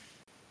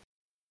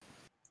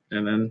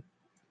 And then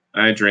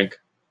I drink.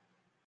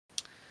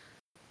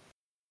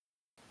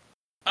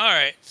 All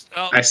right.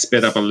 Well, I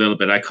spit up a little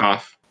bit. I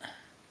cough.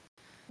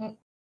 And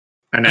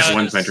that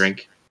one's my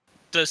drink.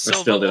 Does I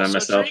Silva spilled it on also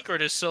myself. drink, or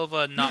does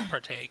Silva not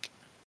partake?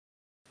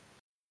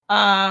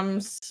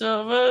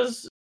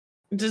 Silva's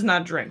does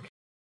not drink.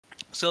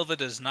 Silva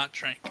does not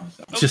drink.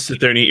 Just sit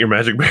there and eat your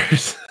magic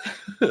berries.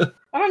 I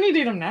don't need to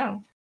eat them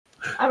now.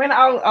 I mean,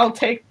 I'll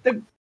take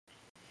the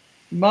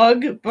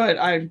mug, but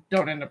I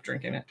don't end up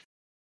drinking it.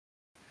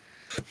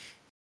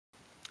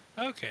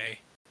 Okay.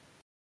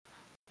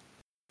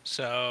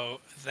 So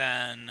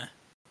then,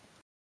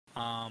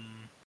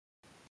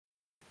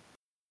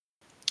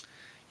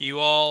 you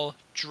all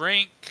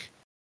drink,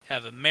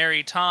 have a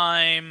merry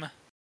time.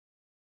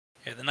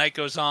 Yeah, the night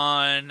goes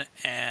on,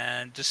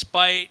 and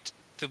despite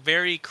the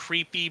very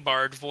creepy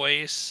bard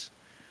voice,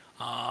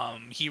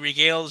 he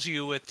regales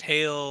you with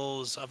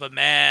tales of a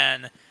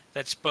man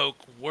that spoke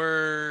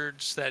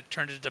words that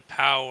turned into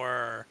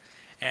power,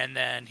 and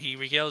then he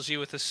regales you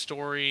with a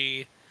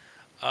story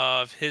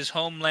of his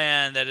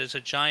homeland that is a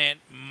giant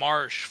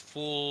marsh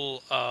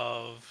full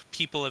of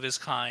people of his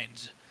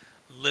kind,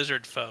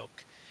 lizard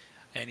folk.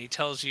 And he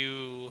tells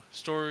you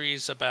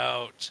stories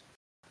about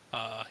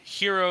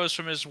heroes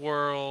from his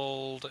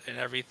world and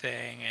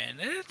everything, and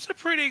it's a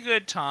pretty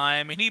good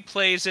time. And he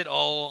plays it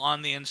all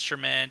on the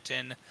instrument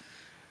in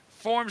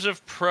forms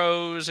of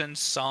prose and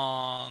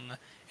song,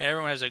 and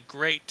everyone has a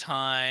great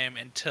time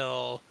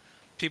until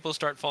people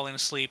start falling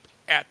asleep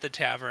at the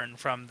tavern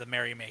from the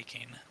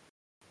merrymaking.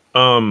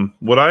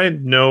 Would I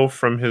know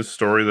from his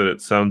story that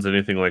it sounds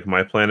anything like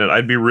my planet?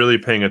 I'd be really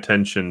paying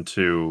attention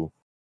to...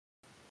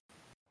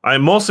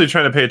 I'm mostly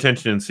trying to pay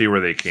attention and see where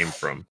they came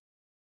from.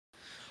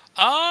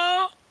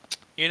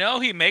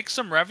 He makes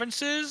some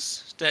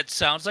references that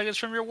sounds like it's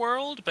from your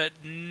world, but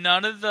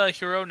none of the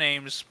hero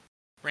names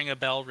ring a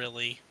bell,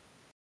 really.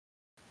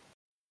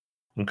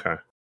 Okay.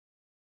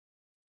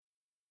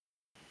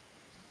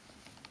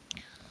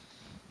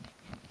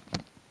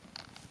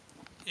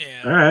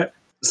 Yeah. Alright.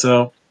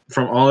 So,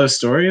 from all those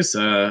stories,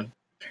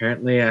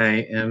 apparently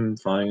I am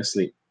falling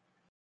asleep.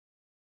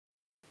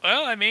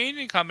 Well, I mean,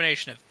 a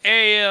combination of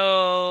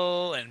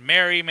ale and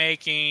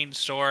merrymaking,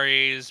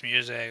 stories,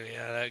 music.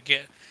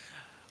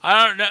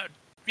 I don't know.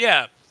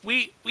 Yeah,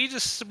 we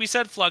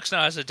said Flux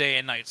now has a day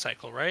and night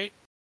cycle, right?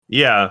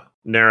 Yeah,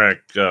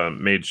 Narek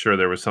made sure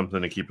there was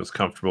something to keep us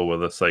comfortable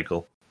with a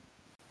cycle.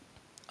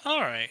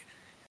 All right.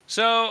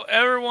 So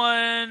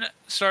everyone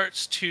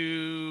starts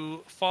to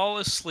fall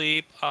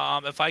asleep.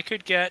 If I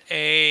could get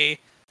a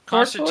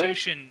Forcefully?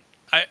 Constitution,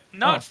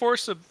 not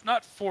forced,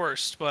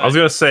 but I was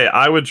gonna say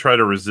I would try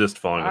to resist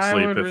falling I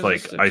asleep would if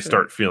resist it, I too.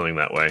 start feeling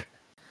that way.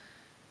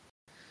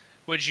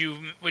 would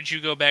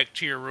you go back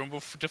to your room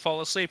to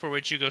fall asleep, or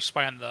would you go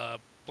spy on the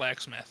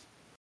blacksmith?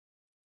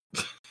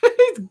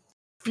 He's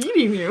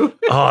beating you.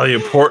 Oh, the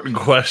important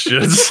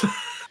questions.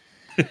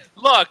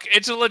 Look,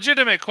 it's a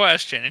legitimate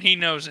question, and he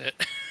knows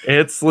it.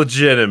 It's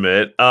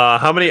legitimate.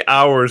 How many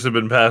hours have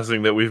been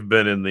passing that we've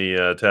been in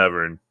the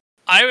tavern?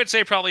 I would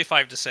say probably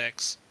 5 to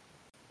 6.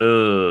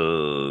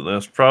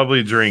 That's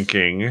probably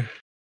drinking.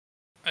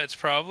 It's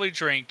probably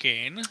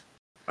drinking.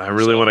 I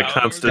really So want a hours-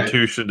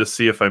 constitution to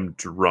see if I'm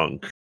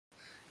drunk.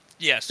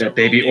 Yes. Yeah, That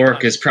baby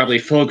orc is probably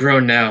full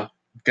grown now.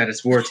 Got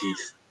its war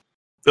teeth.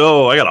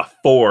 Oh, I got a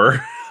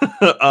 4.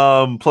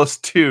 Plus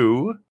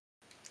 2.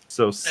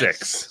 So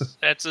 6.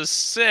 That's a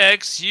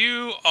 6.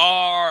 You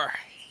are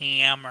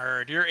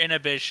hammered. Your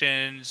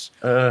inhibitions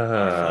are,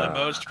 for the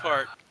most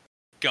part,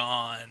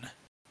 gone.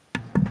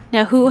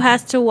 Now, who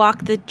has to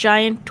walk the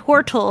giant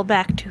turtle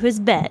back to his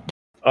bed?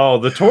 Oh,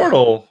 the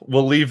turtle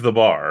will leave the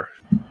bar.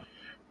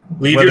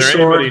 Leave Whether your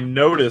sword. anybody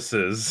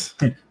notices.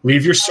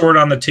 Leave your sword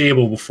on the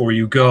table before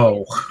you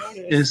go.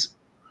 Is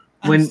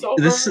I'm when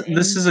sober this and-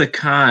 is a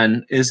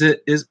con? Is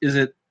it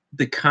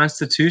the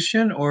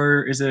Constitution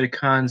or is it a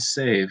con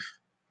save?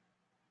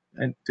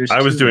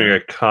 I was doing a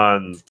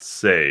con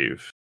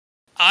save.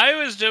 I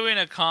was doing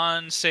a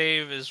con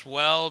save as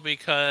well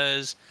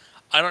because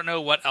I don't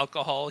know what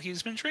alcohol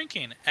he's been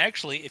drinking.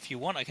 Actually, if you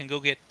want, I can go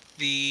get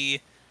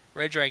the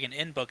Red Dragon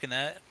Inn book and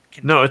that.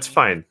 No, it's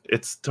fine.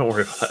 Don't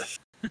worry about it.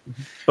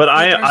 But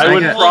I I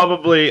would got-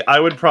 probably I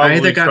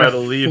either got try a to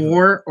leave.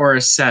 4 or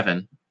a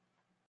 7.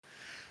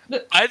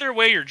 Either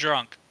way, you're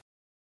drunk.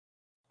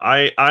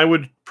 I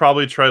would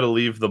probably try to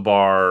leave the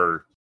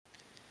bar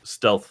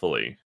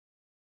stealthily.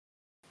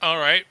 All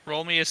right,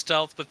 roll me a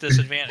stealth with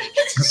disadvantage.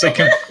 So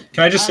can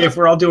I just say, if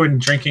we're all doing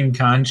drinking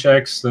con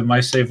checks, then my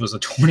save was a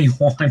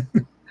 21.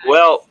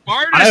 Well,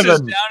 I Bardus have is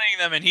a- downing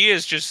them, and he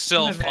is just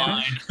still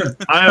fine.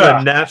 Advantage. I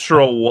have a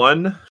natural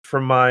 1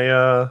 from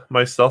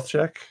my stealth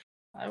check.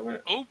 I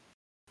would.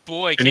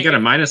 Boy, And you can't got a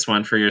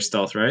 -1 for your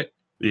stealth, right?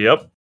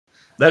 Yep.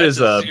 That That's is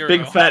a a 0.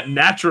 big fat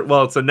natural.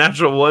 Well, it's a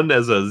natural 1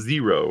 as a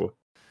 0.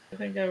 I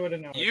think I would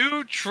have known.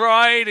 You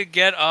try to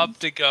get up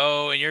to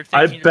go, and you're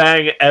I thinking.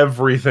 bang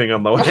everything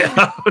on the way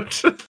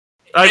out.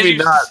 I As mean,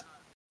 you-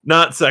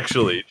 not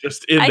sexually,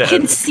 just in I that.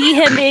 can see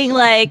him being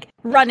like,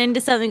 run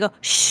into something and go,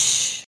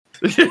 shh.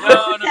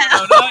 No,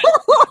 not.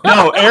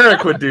 No,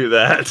 Eric would do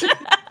that.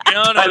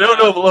 No, I don't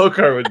know if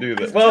Lokar would do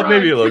that. Well,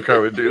 maybe Lokar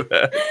would do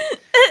that.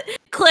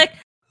 Click.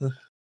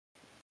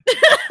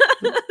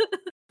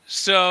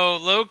 So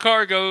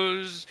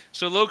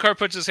Lokar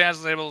puts his hands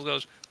on the table and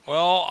goes,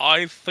 "Well,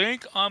 I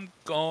think I'm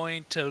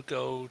going to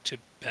go to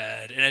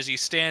bed." And as he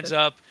stands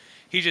up,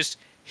 he just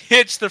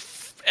hits the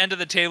end of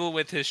the table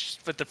with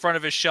the front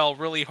of his shell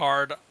really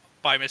hard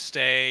by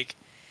mistake.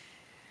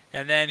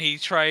 And then he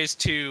tries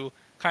to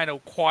kind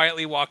of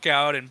quietly walk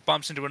out and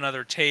bumps into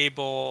another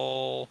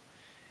table.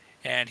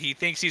 And he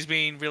thinks he's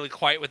being really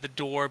quiet with the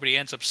door, but he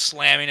ends up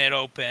slamming it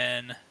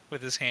open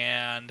with his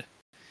hand.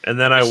 And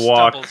then I He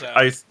walk. stumbles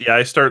out.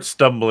 I start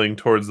stumbling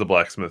towards the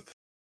blacksmith.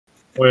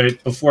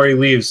 Wait, before he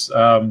leaves,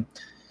 I'll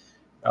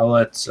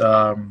let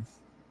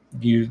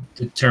you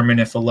determine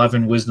if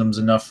 11 wisdom's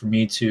enough for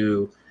me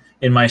to,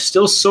 in my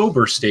still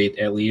sober state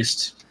at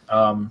least,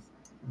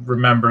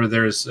 remember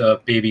there's a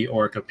baby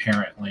orc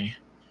apparently.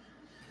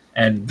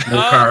 And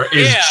Lokar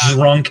is yeah.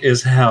 drunk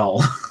as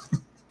hell.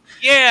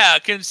 Yeah,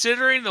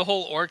 considering the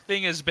whole orc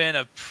thing has been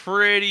a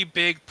pretty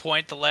big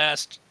point the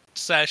last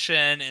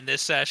session and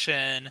this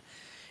session,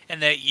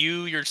 and that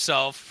you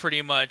yourself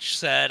pretty much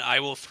said, I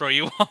will throw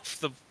you off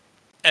the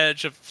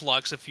edge of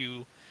Flux if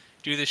you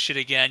do this shit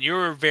again. You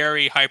were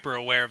very hyper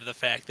aware of the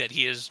fact that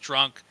he is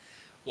drunk,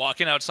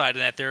 walking outside,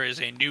 and that there is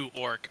a new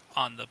orc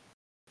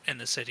in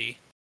the city.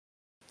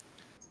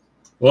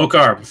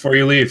 Lokar, before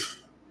you leave.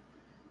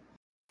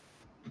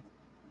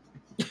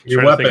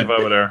 Your Trying to think weapon. if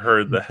I would have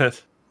heard that.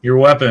 Your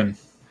weapon.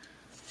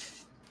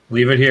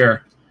 Leave it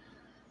here.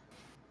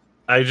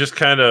 I just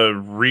kind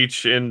of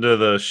reach into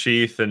the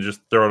sheath and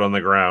just throw it on the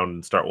ground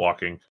and start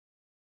walking.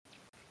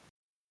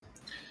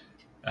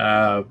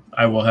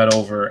 I will head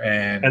over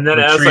and And then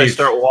as I retrieve-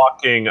 start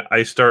walking,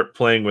 I start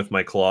playing with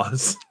my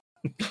claws.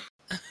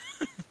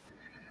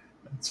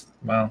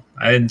 Well,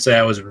 I didn't say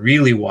I was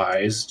really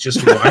wise,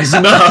 just wise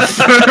enough.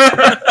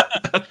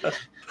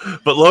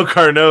 But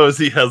Lokar knows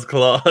he has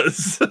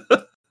claws.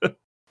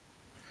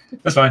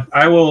 That's fine.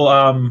 I will.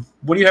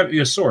 What do you have?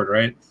 Your sword,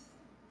 right?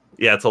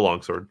 Yeah, it's a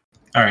longsword.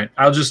 All right.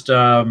 I'll just.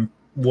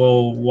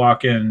 We'll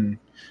walk in,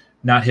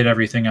 not hit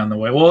everything on the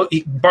way. Well,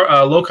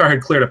 Lokar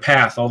had cleared a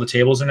path. All the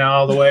tables are now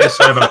all the way,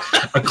 so I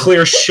have a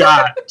clear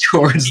shot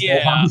towards the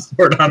Yeah.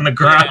 longsword on the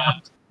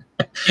ground.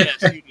 Yes,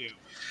 you do.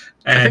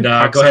 And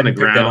Puck's go ahead on and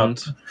pick that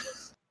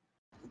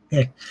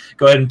up.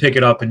 Go ahead and pick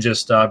it up and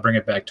just bring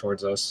it back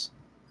towards us.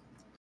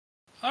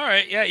 All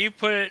right, yeah, you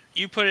put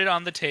it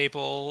on the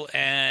table,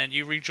 and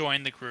you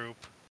rejoin the group.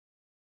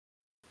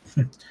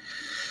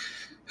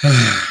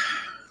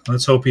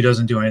 Let's hope he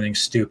doesn't do anything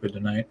stupid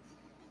tonight.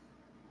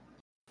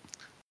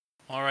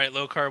 All right,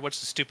 Lokar, what's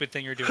the stupid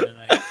thing you're doing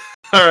tonight?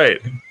 All right.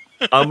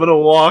 I'm going to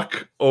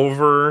walk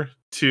over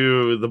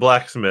to the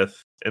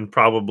blacksmith and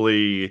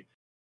probably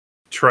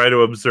try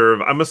to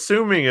observe. I'm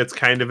assuming it's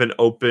kind of an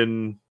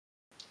open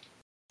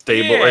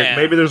stable. Yeah. Like,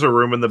 maybe there's a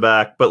room in the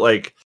back, but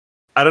like,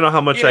 I don't know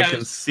how much I Yeah, can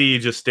it's- see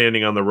just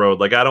standing on the road.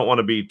 Like, I don't want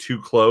to be too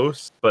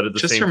close, but at the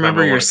Just same remember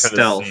time, I your wanna kinda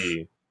stealth.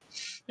 see.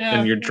 Yeah.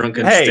 in your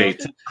drunken Hey.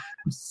 state.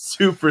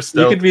 Super You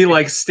stealthy. could be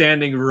like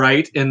standing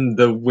right in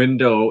the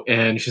window,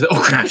 and she's like,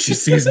 "Oh crap, she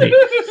sees me."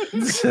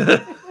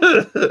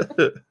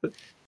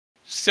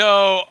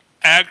 So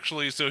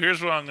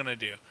here's what I'm going to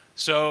do.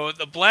 So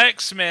the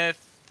blacksmith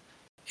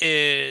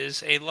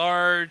is a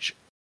large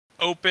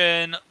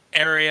open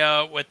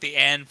area with the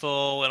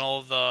anvil and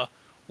all the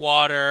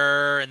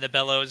water and the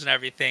bellows and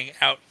everything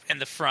out in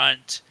the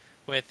front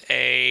with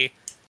a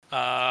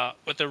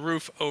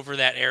roof over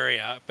that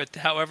area. But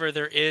however,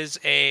 there is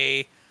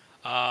a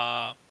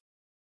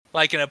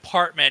like an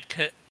apartment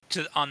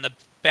on the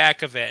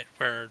back of it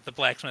where the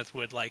blacksmith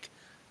would like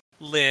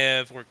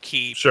live or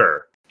keep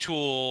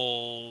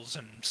tools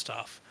and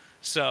stuff.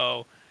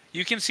 So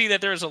you can see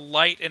that there's a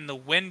light in the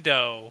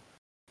window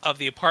of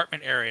the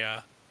apartment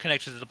area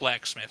connected to the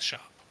blacksmith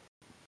shop.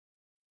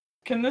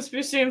 Can this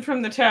be seen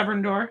from the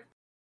tavern door?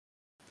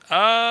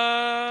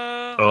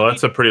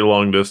 That's a pretty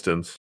long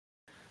distance.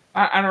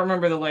 I don't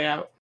remember the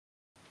layout.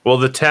 Well,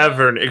 the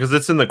tavern, because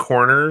it's in the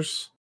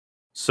corners,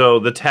 so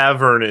the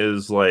tavern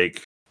is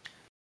like,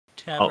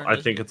 I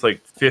think it's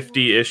like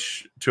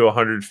 50-ish to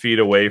 100 feet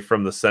away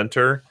from the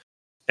center,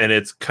 and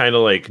it's kind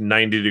of like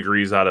 90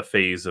 degrees out of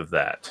phase of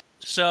that.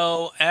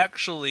 So,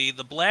 actually,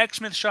 the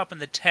blacksmith shop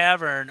and the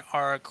tavern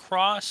are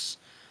across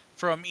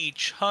from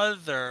each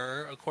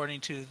other,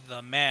 according to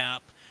the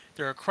map.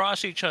 They're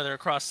across each other,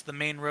 across the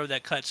main road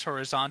that cuts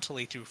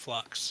horizontally through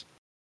Flux.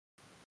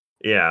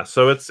 Yeah,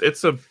 so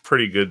it's a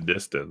pretty good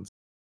distance.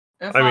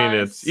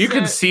 You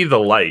can see the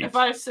light. If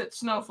I sit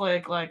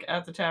Snowflake like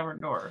at the tavern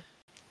door,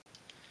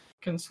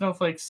 can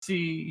Snowflake see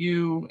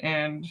you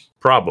and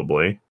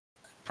Probably.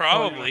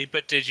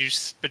 But did you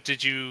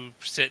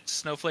sit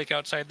Snowflake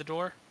outside the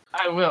door?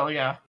 I will,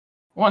 yeah.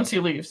 Once he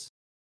leaves.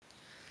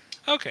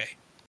 Okay.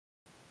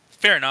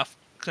 Fair enough,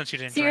 since you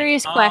didn't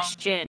Serious drink.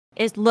 question.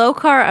 Is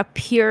Lokar a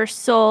pure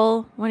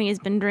soul when he's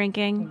been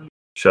drinking?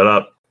 Shut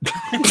up.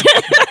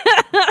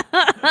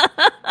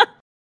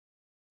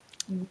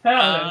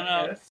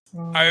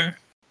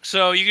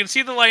 So you can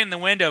see the light in the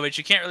window, but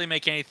you can't really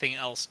make anything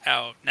else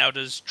out. Now,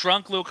 does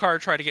drunk Lokar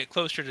try to get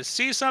closer to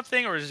see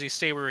something, or does he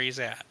stay where he's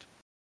at?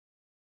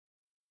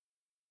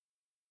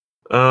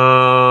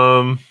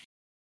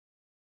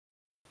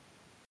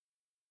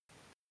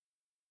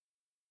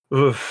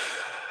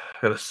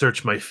 Gotta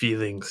search my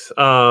feelings.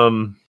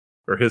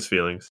 Or his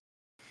feelings.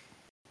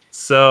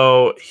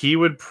 So he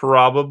would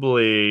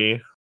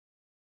probably.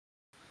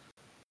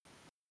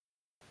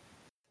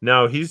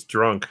 No, he's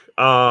drunk.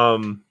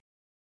 Oh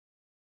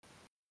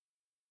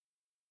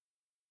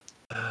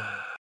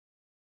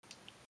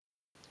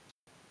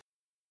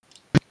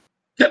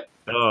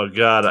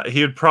god,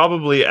 he'd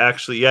probably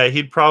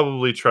he'd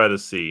probably try to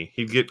see.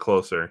 He'd get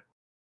closer.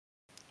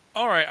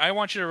 All right, I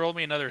want you to roll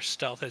me another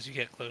stealth as you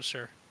get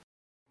closer.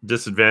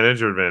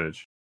 Disadvantage or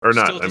advantage? Or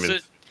not,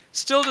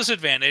 Still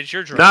disadvantage,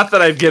 you're drunk. Not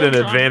that I'd get an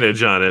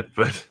advantage on it,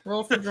 but...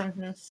 Roll for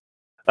drunkenness.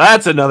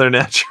 That's another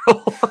natural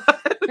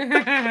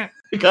one.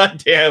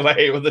 God damn, I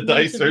hate when the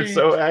dice are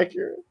so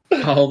accurate.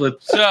 All the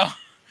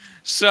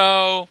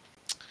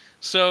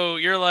So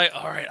you're like,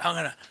 all right,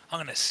 I'm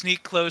gonna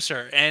sneak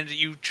closer, and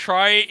you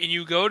try and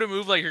you go to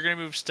move like you're gonna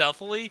move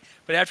stealthily,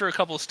 but after a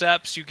couple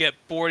steps, you get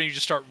bored and you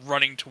just start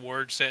running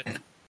towards it.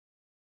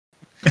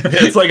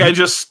 It's like I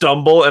just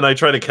stumble and I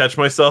try to catch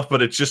myself,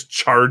 but it just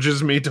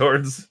charges me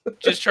towards.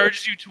 Just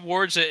charges you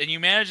towards it, and you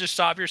manage to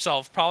stop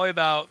yourself probably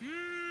about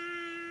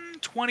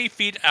 20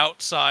 feet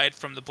outside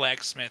from the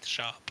blacksmith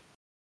shop.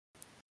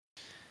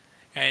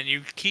 And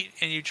you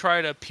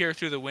try to peer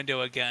through the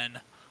window again,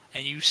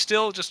 and you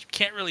still just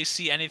can't really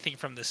see anything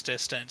from this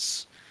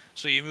distance.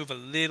 So you move a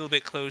little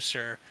bit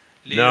closer.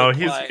 He's not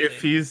going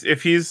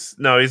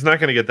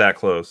to get that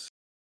close.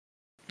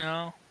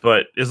 No.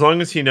 But as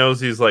long as he knows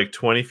he's like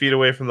 20 feet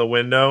away from the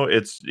window,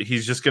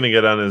 he's just going to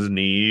get on his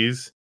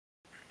knees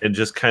and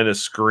just kind of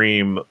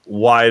scream,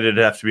 "Why did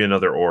it have to be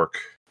another orc?"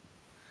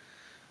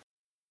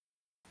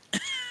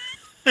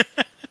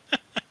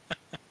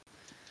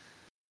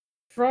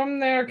 From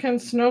there, can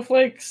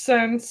Snowflake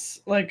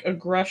sense like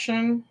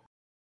aggression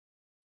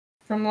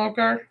from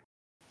Lokar?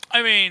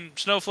 I mean,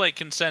 Snowflake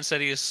can sense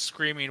that he is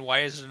screaming, "Why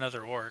is it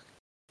another orc?"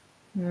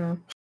 Yeah.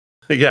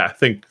 Yeah, I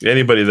think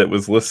anybody that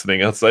was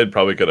listening outside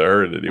probably could have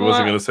heard it. He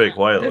wasn't going to say it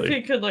quietly. If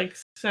he could like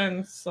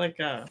sense like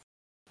a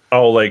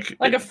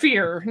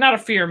fear, not a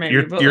fear maybe.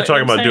 You're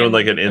talking about doing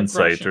like an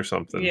insight aggression or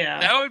something.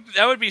 Yeah.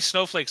 That would be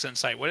Snowflake's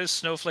insight. What is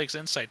Snowflake's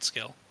insight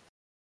skill?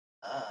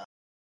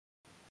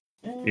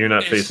 You're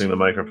not facing the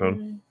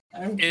microphone.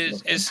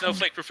 Is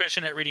Snowflake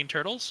proficient at reading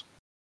turtles?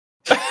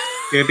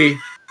 Maybe.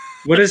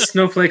 What is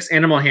Snowflake's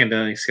animal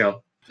handling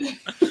skill?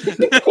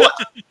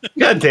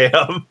 God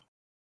damn.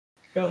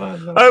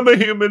 I'm a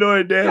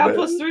humanoid, damn it.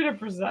 +3 to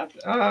perception.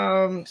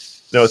 No,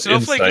 it's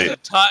Snowflake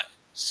insight.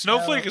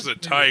 Snowflake is a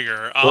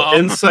tiger. Well,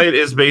 insight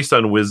is based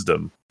on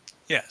wisdom.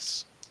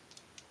 Yes.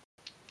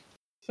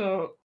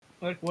 So,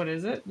 like, what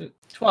is it?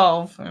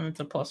 12, and it's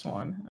a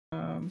 +1.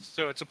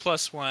 So it's a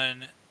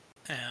 +1.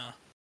 Yeah.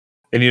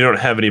 And you don't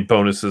have any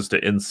bonuses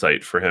to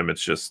insight for him.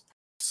 It's just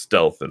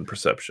stealth and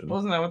perception.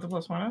 Wasn't that what the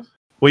 +1 is?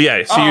 Well,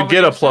 yeah. So you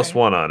get a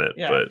 +1 on it,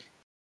 Yeah. but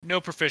No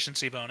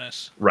proficiency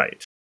bonus.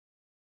 right.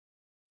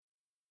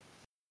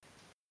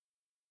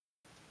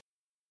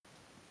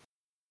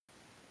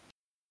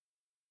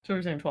 So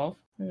we're saying 12,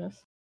 I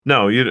guess.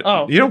 No, you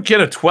don't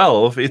get a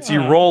 12. It's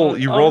you roll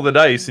the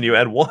dice and you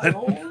add 1.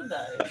 Roll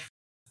the dice.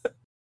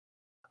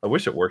 I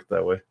wish it worked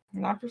that way.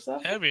 Not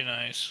perception. That'd be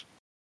nice.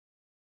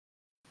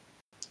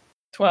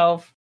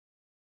 12.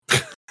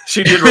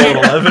 She did roll an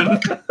 11.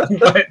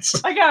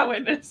 What? I got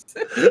witness.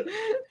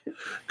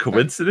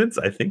 Coincidence?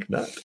 I think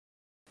not.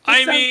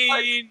 I Sounds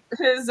like mean,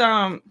 his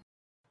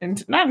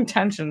not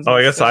intentions. Oh,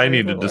 I guess I necessarily,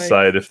 need to but, like,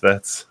 decide if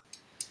that's.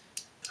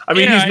 I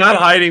mean, Yeah, he's I not know.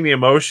 hiding the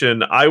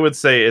emotion. I would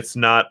say it's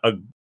not a.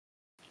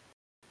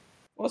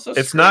 well, so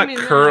It's not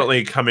screaming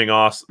currently coming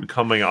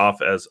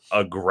off as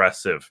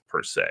aggressive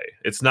per se.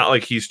 It's not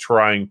like he's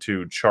trying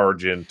to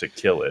charge in to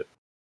kill it.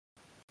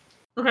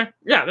 that. Okay,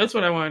 yeah, that's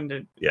what I wanted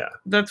to. Yeah.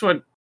 That's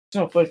what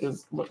Snowflake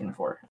is looking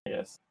for, I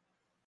guess.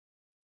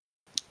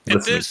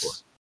 Listening for.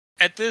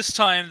 at this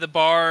time, the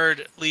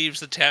bard leaves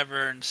the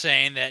tavern,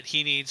 saying that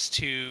he needs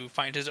to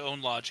find his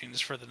own lodgings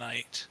for the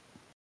night.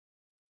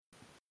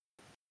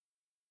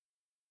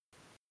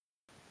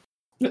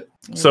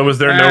 So, was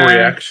there no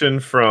reaction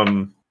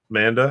from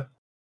Manda?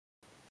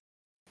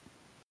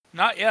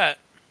 Not yet.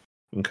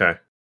 Okay.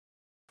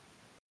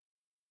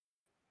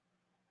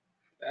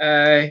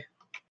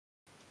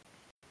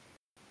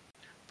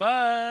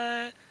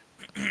 But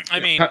I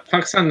mean,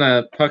 Puck's on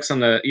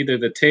the either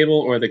the table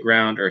or the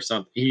ground or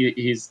something.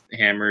 He's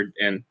hammered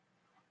and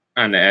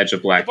on the edge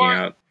of blacking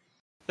out.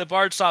 the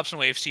bard stops and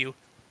waves to you.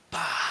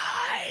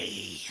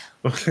 Bye.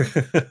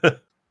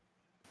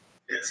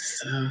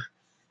 It's,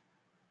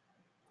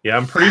 Yeah,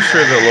 I'm pretty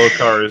sure that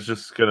Lokar is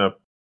just gonna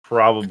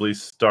probably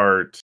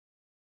start.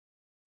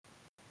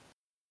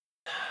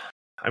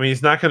 I mean,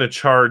 he's not gonna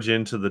charge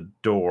into the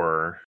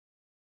door.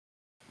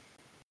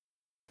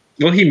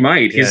 well, he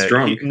might. He's Yeah,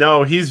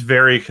 drunk. he's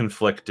very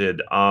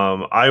conflicted.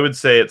 I would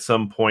say at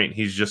some point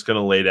he's just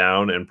gonna lay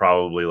down and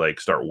probably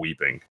like start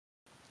weeping.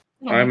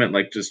 I meant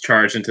like just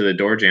charge into the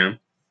door jam.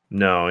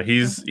 No,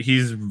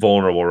 he's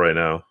vulnerable right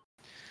now.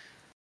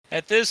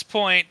 At this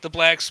point, the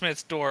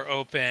blacksmith's door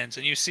opens,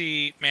 and you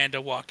see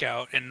Manda walk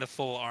out in the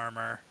full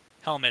armor,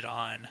 helmet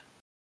on.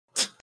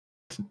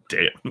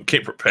 Damn,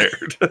 came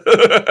prepared.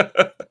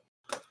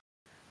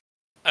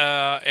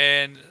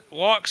 And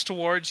walks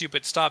towards you,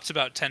 but stops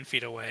about 10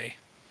 feet away.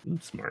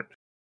 Smart.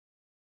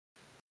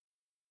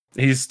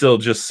 He's still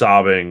just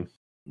sobbing,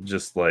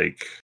 just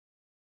like.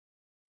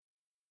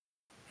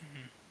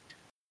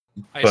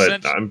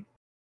 But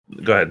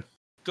go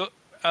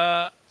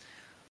ahead.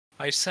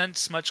 I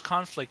sense much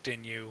conflict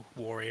in you,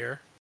 warrior.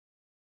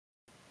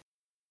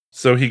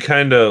 So he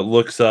kind of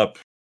looks up,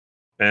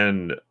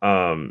 and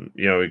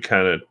he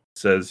kind of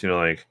says,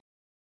 like,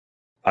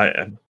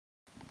 I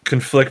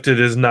conflicted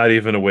is not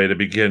even a way to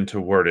begin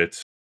to word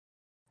it.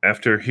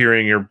 After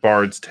hearing your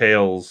bard's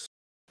tales,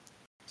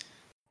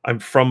 I'm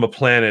from a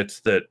planet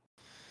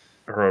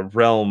or a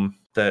realm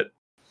that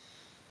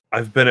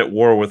I've been at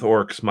war with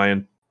orcs my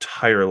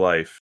entire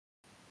life.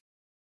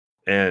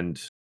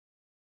 And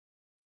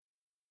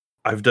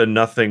I've done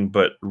nothing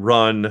but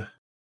run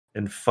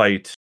and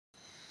fight.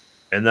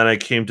 And then I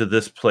came to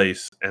this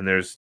place, and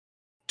there's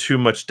too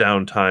much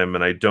downtime,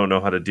 and I don't know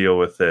how to deal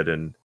with it.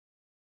 And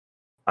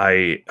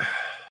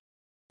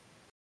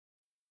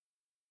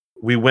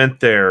we went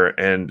there,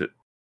 and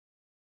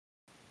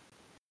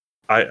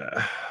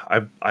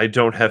I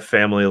don't have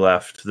family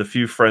left. The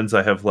few friends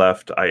I have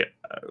left,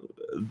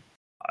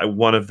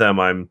 one of them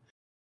I'm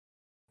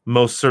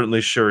most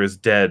certainly sure is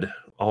dead,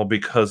 all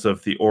because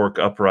of the orc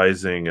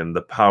uprising and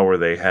the power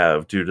they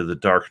have due to the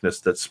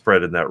darkness that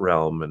spread in that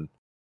realm. And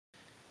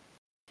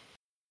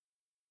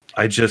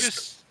I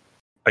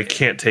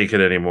can't take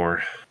it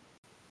anymore.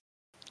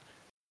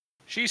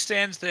 She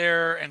stands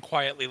there and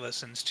quietly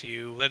listens to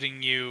you,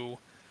 letting you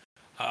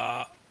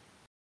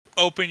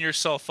open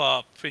yourself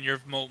up in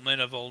your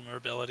moment of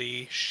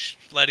vulnerability,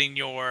 letting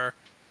your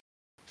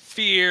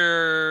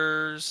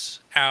fears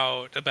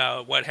out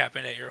about what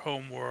happened at your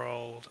home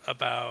world,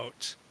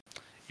 about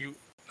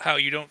how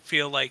you don't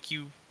feel like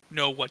you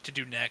know what to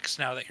do next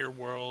now that your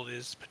world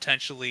is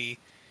potentially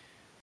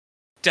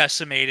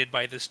decimated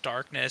by this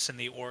darkness and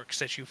the orcs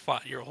that you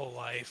fought your whole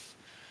life.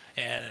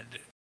 And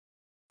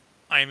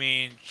I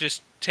mean,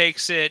 just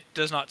takes it,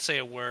 does not say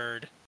a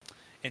word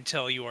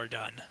until you are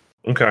done.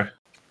 Okay.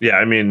 Yeah,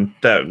 I mean,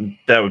 that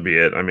would be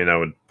it. I mean, I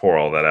would pour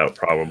all that out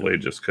probably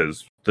just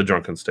because the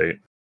drunken state.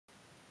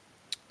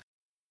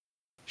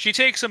 She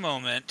takes a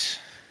moment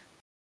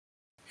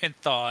in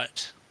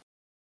thought.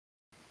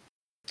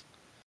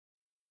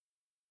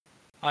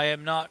 I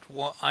am no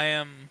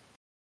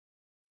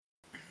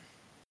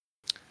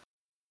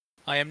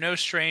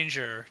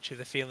stranger to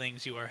the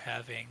feelings you are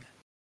having.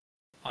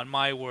 On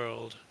my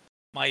world,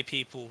 my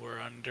people were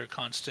under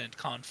constant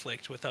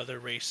conflict with other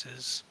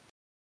races.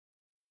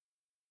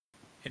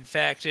 In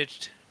fact,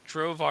 it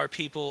drove our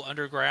people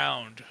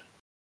underground.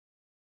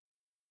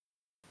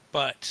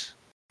 But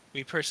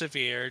we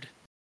persevered,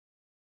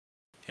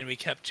 and we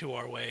kept to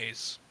our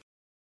ways.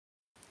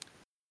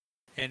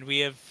 And we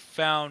have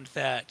found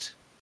that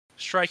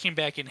striking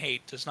back in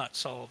hate does not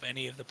solve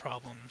any of the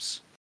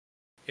problems.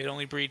 It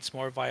only breeds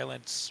more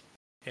violence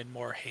and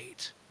more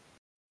hate.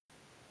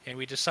 And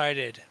we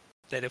decided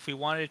that if we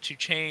wanted to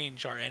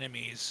change our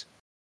enemies,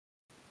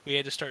 we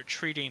had to start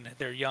treating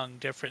their young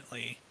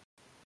differently.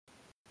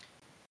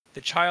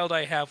 The child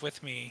I have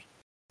with me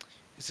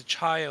is a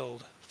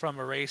child from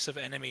a race of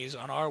enemies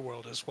on our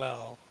world as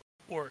well.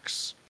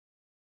 Orcs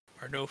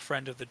are no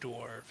friend of the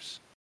dwarves,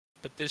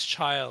 but this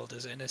child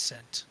is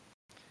innocent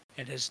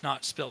and has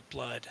not spilt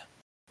blood.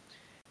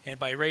 And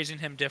by raising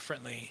him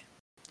differently,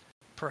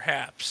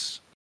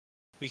 perhaps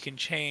we can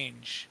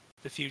change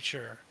the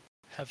future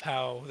of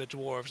how the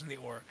dwarves and the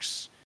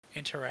orcs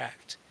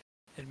interact,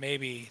 and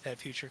maybe that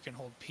future can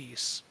hold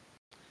peace.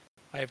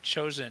 I have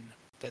chosen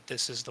that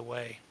this is the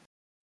way.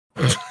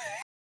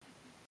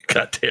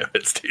 God damn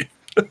it, Steve.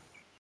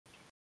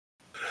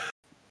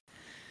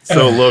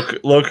 So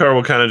Lokar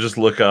will kind of just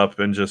look up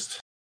and just...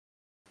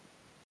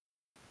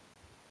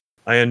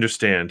 I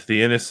understand.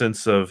 The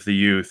innocence of the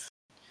youth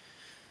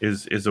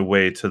is a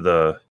way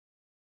to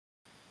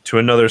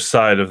another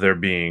side of their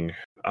being.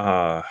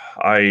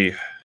 I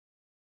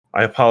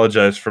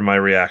apologize for my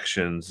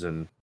reactions,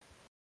 and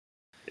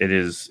it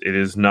is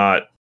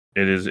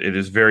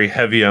very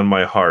heavy on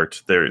my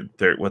heart.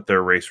 What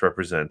their race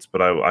represents,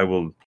 but I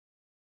will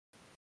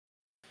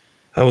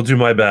do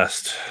my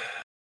best.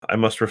 I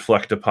must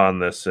reflect upon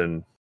this,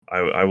 and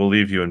I will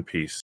leave you in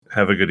peace.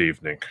 Have a good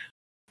evening.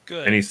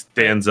 Good. And he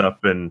stands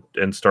up and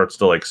starts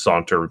to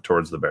saunter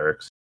towards the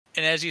barracks.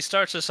 And as he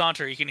starts to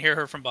saunter, you can hear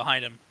her from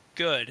behind him.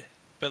 Good,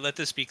 but let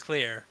this be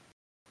clear.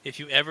 If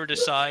you ever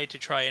decide to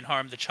try and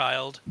harm the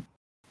child,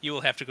 you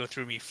will have to go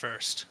through me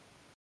first.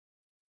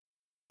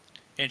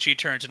 And she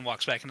turns and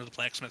walks back into the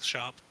blacksmith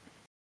shop.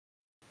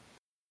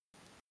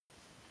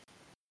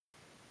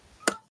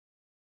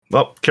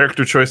 Well,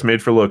 character choice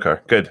made for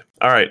Lokar. Good.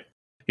 All right.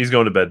 He's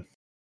going to bed.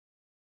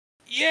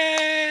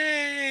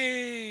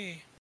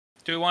 Yay!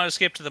 Do we want to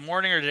skip to the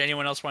morning, or did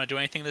anyone else want to do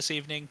anything this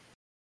evening?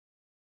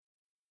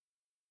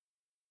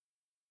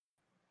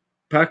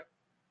 Puck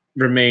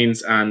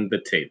remains on the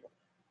table.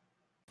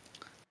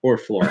 Or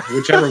floor.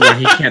 Whichever one,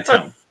 he can't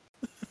tell.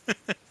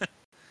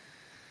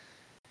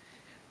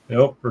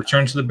 Nope.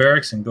 Return to the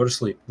barracks and go to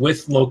sleep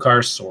with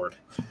Lokar's sword.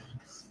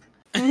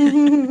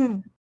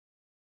 All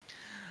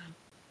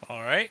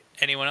right.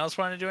 Anyone else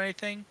want to do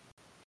anything?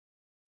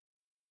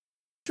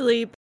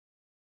 Sleep.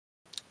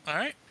 All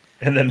right.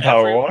 And then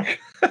power walk.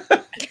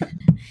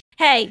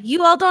 Hey,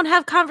 you all don't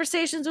have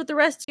conversations with the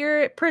rest of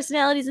your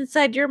personalities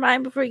inside your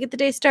mind before you get the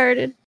day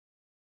started.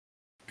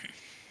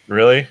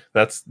 Really?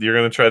 You're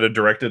going to try to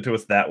direct it to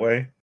us that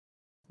way?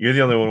 You're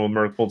the only one with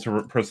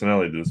multiple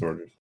personality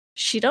disorders.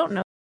 She don't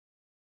know.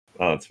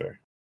 Oh, that's fair.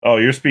 Oh,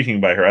 you're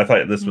speaking by her. I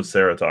thought this was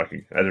Sarah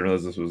talking. I didn't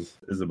realize this was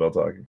Isabel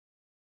talking.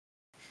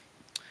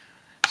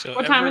 So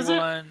What time is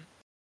it?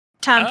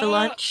 Time for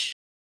lunch.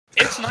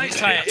 It's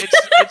nighttime.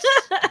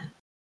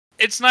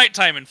 It's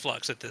nighttime in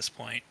Flux at this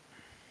point.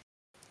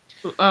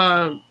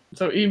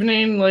 So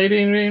evening, late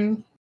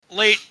evening.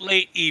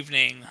 Late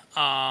evening.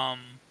 I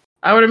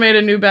would have made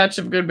a new batch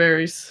of good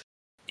berries.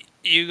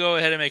 You go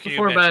ahead and make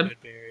Before a new batch bed. of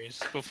good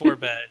berries before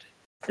bed.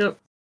 Yep.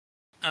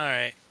 All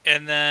right,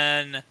 and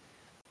then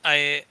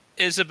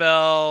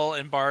Isabel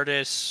and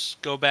Bardis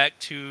go back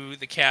to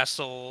the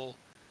castle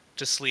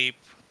to sleep.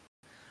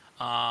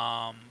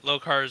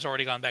 Lokar has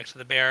already gone back to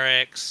the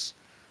barracks.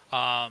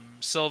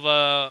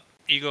 Silva,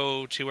 you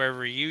go to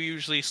wherever you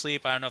usually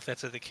sleep. I don't know if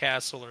that's at the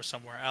castle or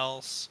somewhere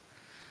else.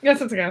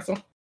 Yes, it's a castle.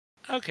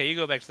 Okay, you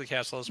go back to the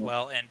castle as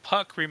well, and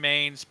Puck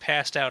remains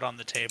passed out on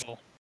the table.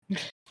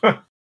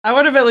 I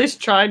would have at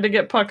least tried to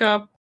get Puck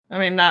up. I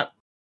mean, not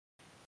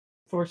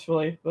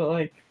forcefully,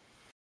 but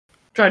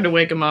tried to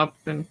wake him up,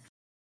 and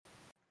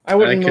I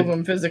wouldn't move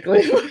him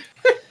physically.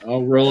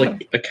 I'll roll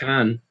a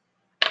con.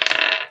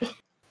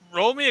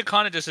 Roll me a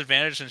con at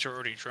disadvantage since you're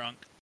already drunk.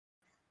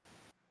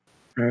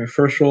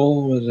 First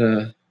roll was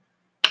a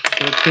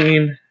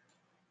 14.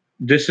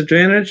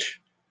 Disadvantage?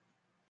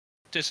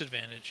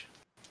 Disadvantage.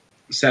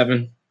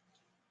 7.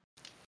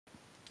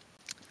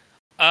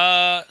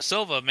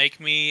 Silva, make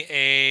me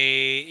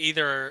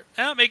a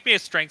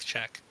strength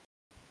check.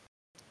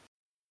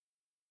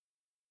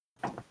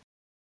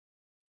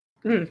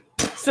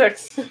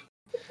 6.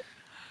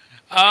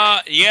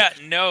 Puck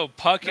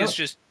is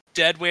just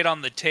dead weight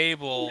on the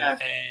table,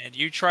 and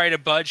you try to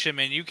budge him,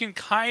 and you can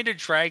kind of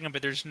drag him,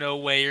 but there's no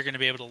way you're going to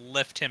be able to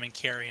lift him and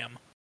carry him.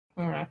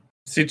 Alright.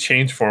 Does he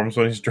change forms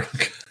when he's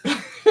drunk? There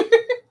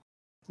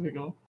you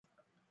go.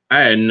 I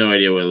had no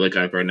idea what it looked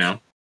like right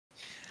now.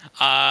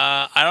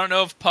 I don't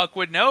know if Puck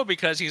would know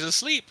because he's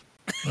asleep.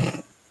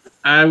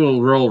 I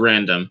will roll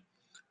random.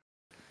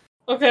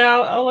 Okay,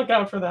 I'll look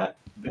out for that.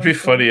 It'd be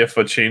funny if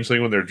a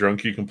changeling, when they're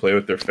drunk, you can play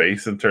with their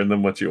face and turn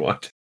them what you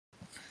want.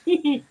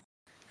 It'd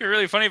be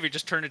really funny if he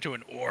just turned into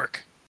an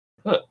orc.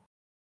 Nah,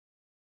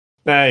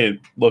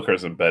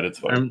 Lokar's in bed. It's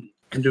fine.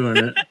 I'm doing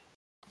it.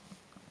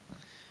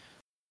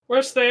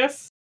 Where's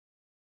Theus?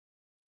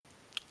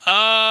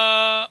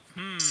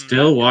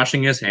 Still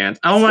washing his hands.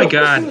 Oh my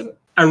god.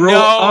 I rolled.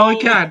 No. Oh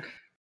my god.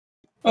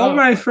 Oh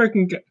my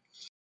freaking god.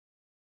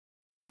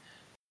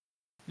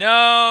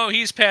 No,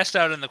 he's passed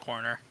out in the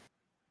corner.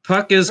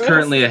 Puck is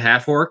currently a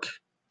half orc.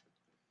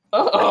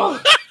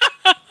 Oh.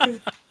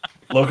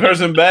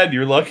 Lokar's in bed.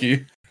 You're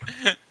lucky.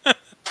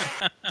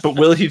 But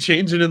will he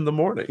change it in the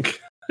morning?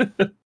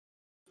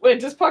 Wait,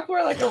 does Puck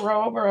wear like a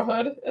robe or a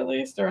hood at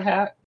least, or a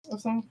hat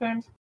of some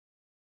kind?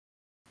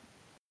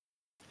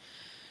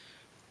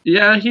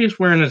 Yeah, he's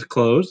wearing his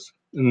clothes,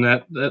 and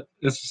that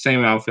it's the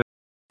same outfit.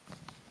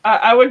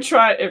 I would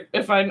try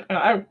if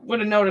I would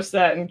have noticed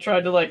that and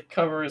tried to like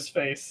cover his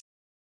face,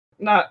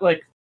 not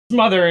like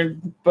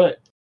smothering, but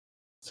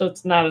so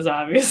it's not as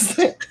obvious.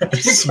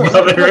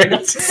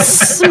 Smothered.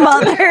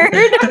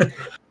 Smothered.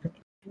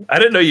 I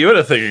didn't know you had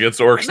a thing against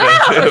orcs No, now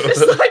I was too.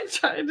 just like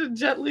trying to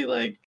gently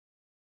like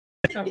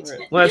cover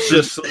it. Let's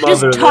just smother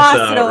Just this toss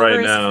it out over right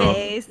his now.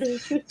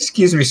 face.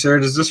 Excuse me, sir.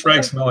 Does this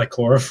rag smell like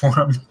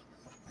chloroform?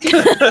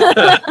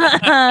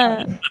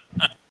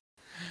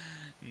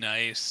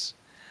 Nice.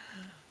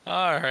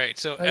 All right,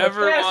 so Yes,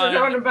 we're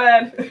going to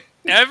bed.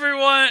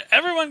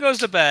 everyone goes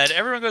to bed.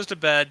 Everyone goes to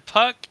bed.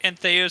 Puck and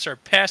Theus are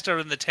passed out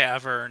in the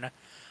tavern.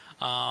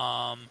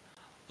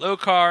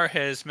 Lokar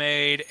has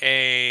made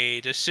a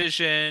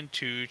decision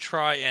to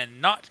try and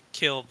not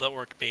kill the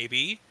orc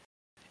baby,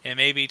 and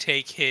maybe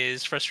take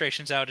his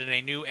frustrations out in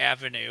a new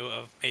avenue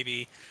of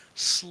maybe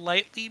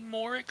slightly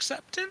more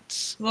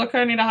acceptance. Look,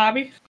 I need a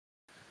hobby.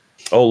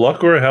 Oh,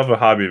 luck will have a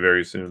hobby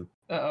very soon.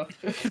 Uh-oh.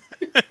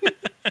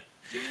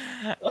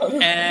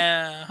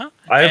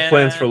 I have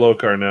plans for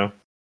Lokar now.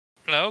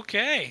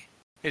 Okay.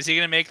 Is he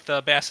going to make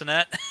the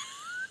bassinet?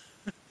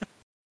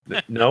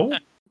 No?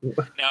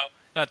 No,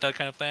 not that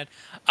kind of plan.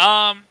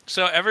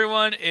 So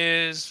everyone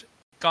is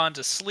gone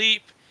to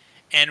sleep,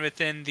 and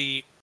within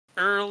the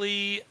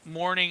early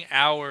morning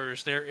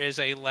hours, there is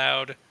a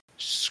loud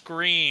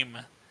scream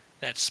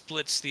that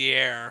splits the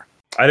air.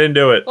 I didn't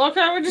do it. Look,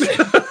 I would just.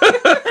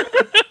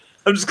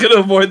 I'm just going to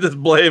avoid this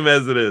blame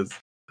as it is.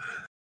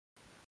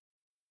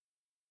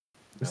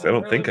 I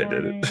don't think I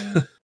did it.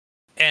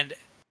 And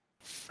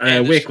I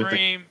the wake with the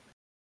scream.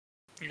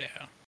 Yeah.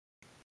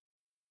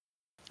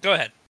 Go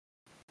ahead.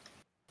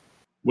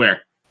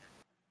 where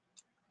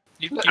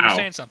You were Ow.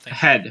 saying something.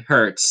 head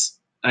hurts.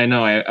 I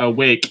know. I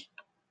awake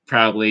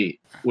probably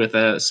with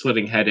a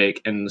splitting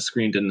headache, and the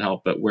screen didn't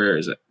help. But where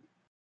is it?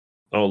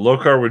 Oh,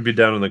 Lokar would be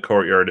down in the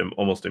courtyard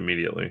almost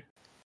immediately.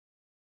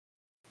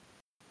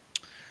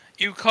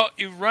 You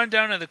run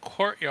down to the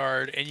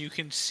courtyard, and you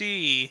can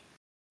see.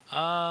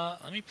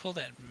 Let me pull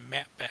that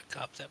map back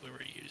up that we were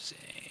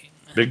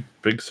using.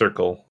 Big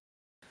circle.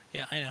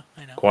 Yeah, I know.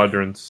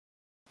 Quadrants.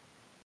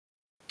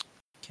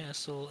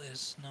 Castle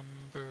is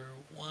number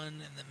 1 in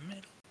the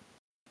middle.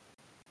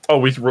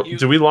 Oh,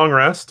 do we long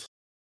rest?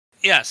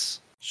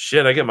 Yes.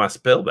 Shit, I get my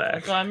spell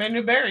back. So I made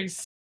new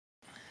berries.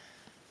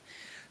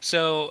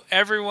 So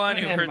everyone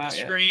who I haven't heard the out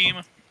yet. scream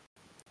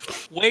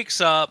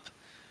wakes up,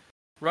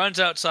 runs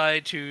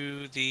outside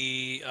to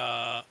the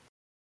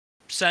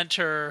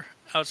center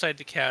outside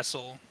the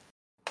castle,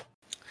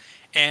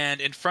 and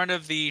in front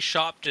of the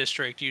shop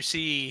district, you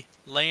see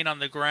laying on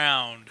the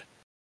ground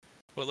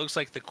what looks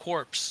like the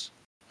corpse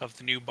of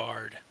the new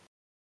bard.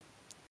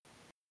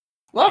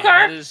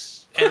 Lokar.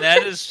 And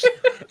that is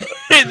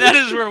and that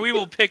is where we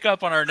will pick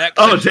up on our next.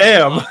 Oh,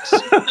 damn.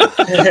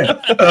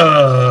 That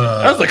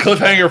That was a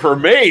cliffhanger for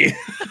me.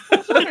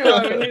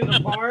 Why we need the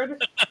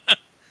bard.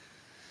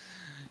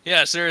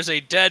 Yes, there is a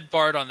dead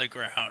bard on the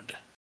ground,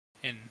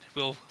 and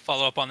we'll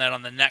follow up on that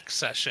on the next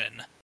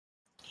session.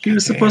 He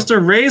was supposed to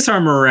raise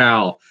our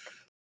morale.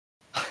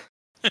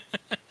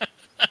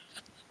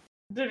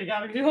 Dude, you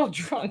gotta get all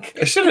drunk.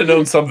 I should have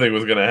known something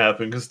was going to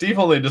happen because Steve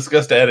only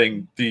discussed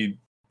adding the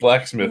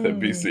blacksmith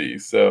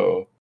NPC.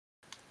 So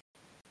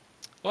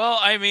Well,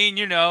 I mean,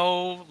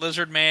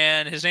 Lizard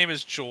Man, his name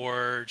is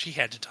George. He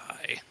had to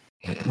die.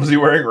 was he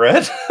wearing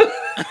red?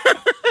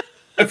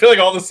 I feel like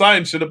all the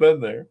signs should have been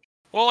there.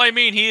 Well, I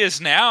mean, he is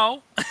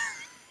now.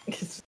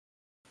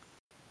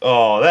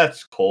 Oh,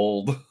 that's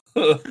cold.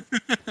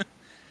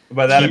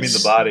 By that I mean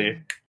the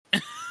body.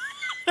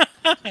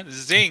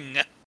 Zing.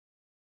 I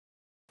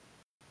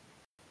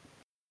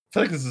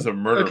feel like this is a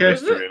murder Okay.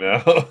 mystery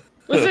now.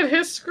 Was it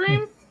his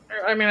scream?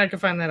 I mean, I could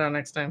find that out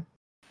next time.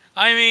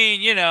 I mean,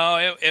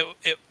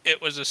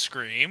 it was a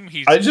scream.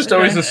 I just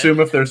always dead. assume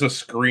if there's a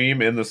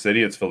scream in the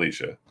city, it's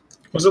Felicia.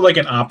 Was it like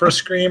an opera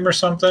scream or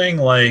something?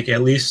 Like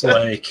at least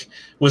like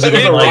was it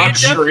It in was like rock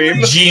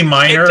scream. G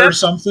minor or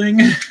something?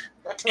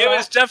 It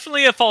was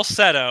definitely a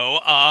falsetto.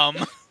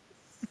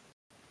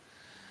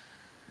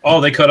 Oh,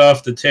 they cut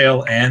off the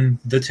tail and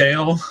the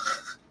tail.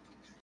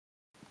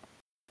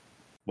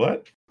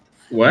 What?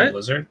 What?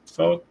 Lizard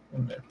folk?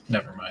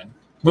 Never mind.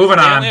 Moving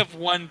They on. only have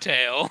one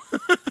tail.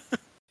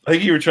 I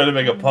think you were trying to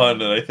make a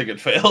pun, and I think it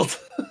failed.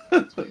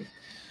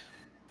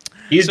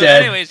 He's So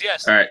dead. anyways,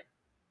 yes. All right.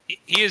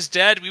 He is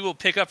dead. We will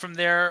pick up from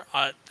there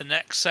the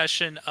next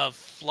session of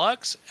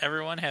Flux.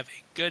 Everyone have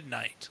a good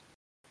night.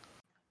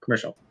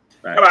 Commercial.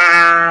 Bye.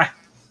 Bye.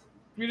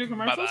 You do Bye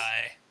commercials?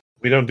 bye.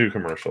 We don't do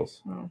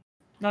commercials.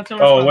 Not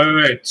till Oh,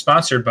 we're wait.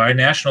 Sponsored by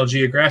National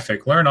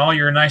Geographic. Learn all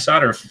your nice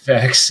otter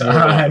facts We're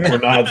on.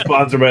 not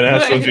sponsored by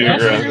National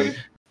Geographic.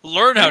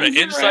 Learn how to Is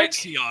it insight right?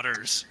 sea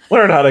otters.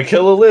 Learn how to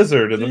kill a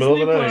lizard in the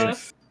middle of the Disney night.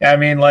 Plus. Yeah, I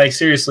mean, like,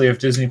 seriously, if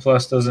Disney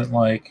Plus doesn't,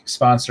 like,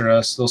 sponsor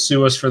us, they'll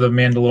sue us for The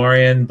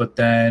Mandalorian, but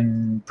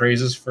then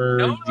praise us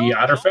for the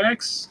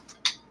artifacts?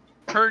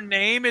 Her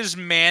name is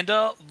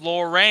Manda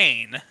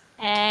Lorraine.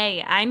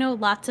 Hey, I know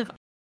lots of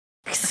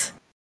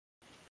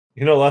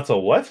You know lots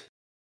of what?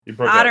 You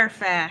broke up.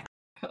 artifacts.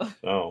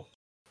 Oh.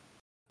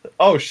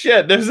 Oh,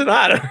 shit, there's an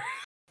otter.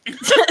 I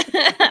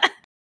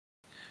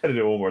had to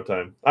do it one more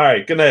time. All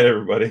right, good night,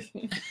 everybody.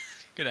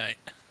 Good night.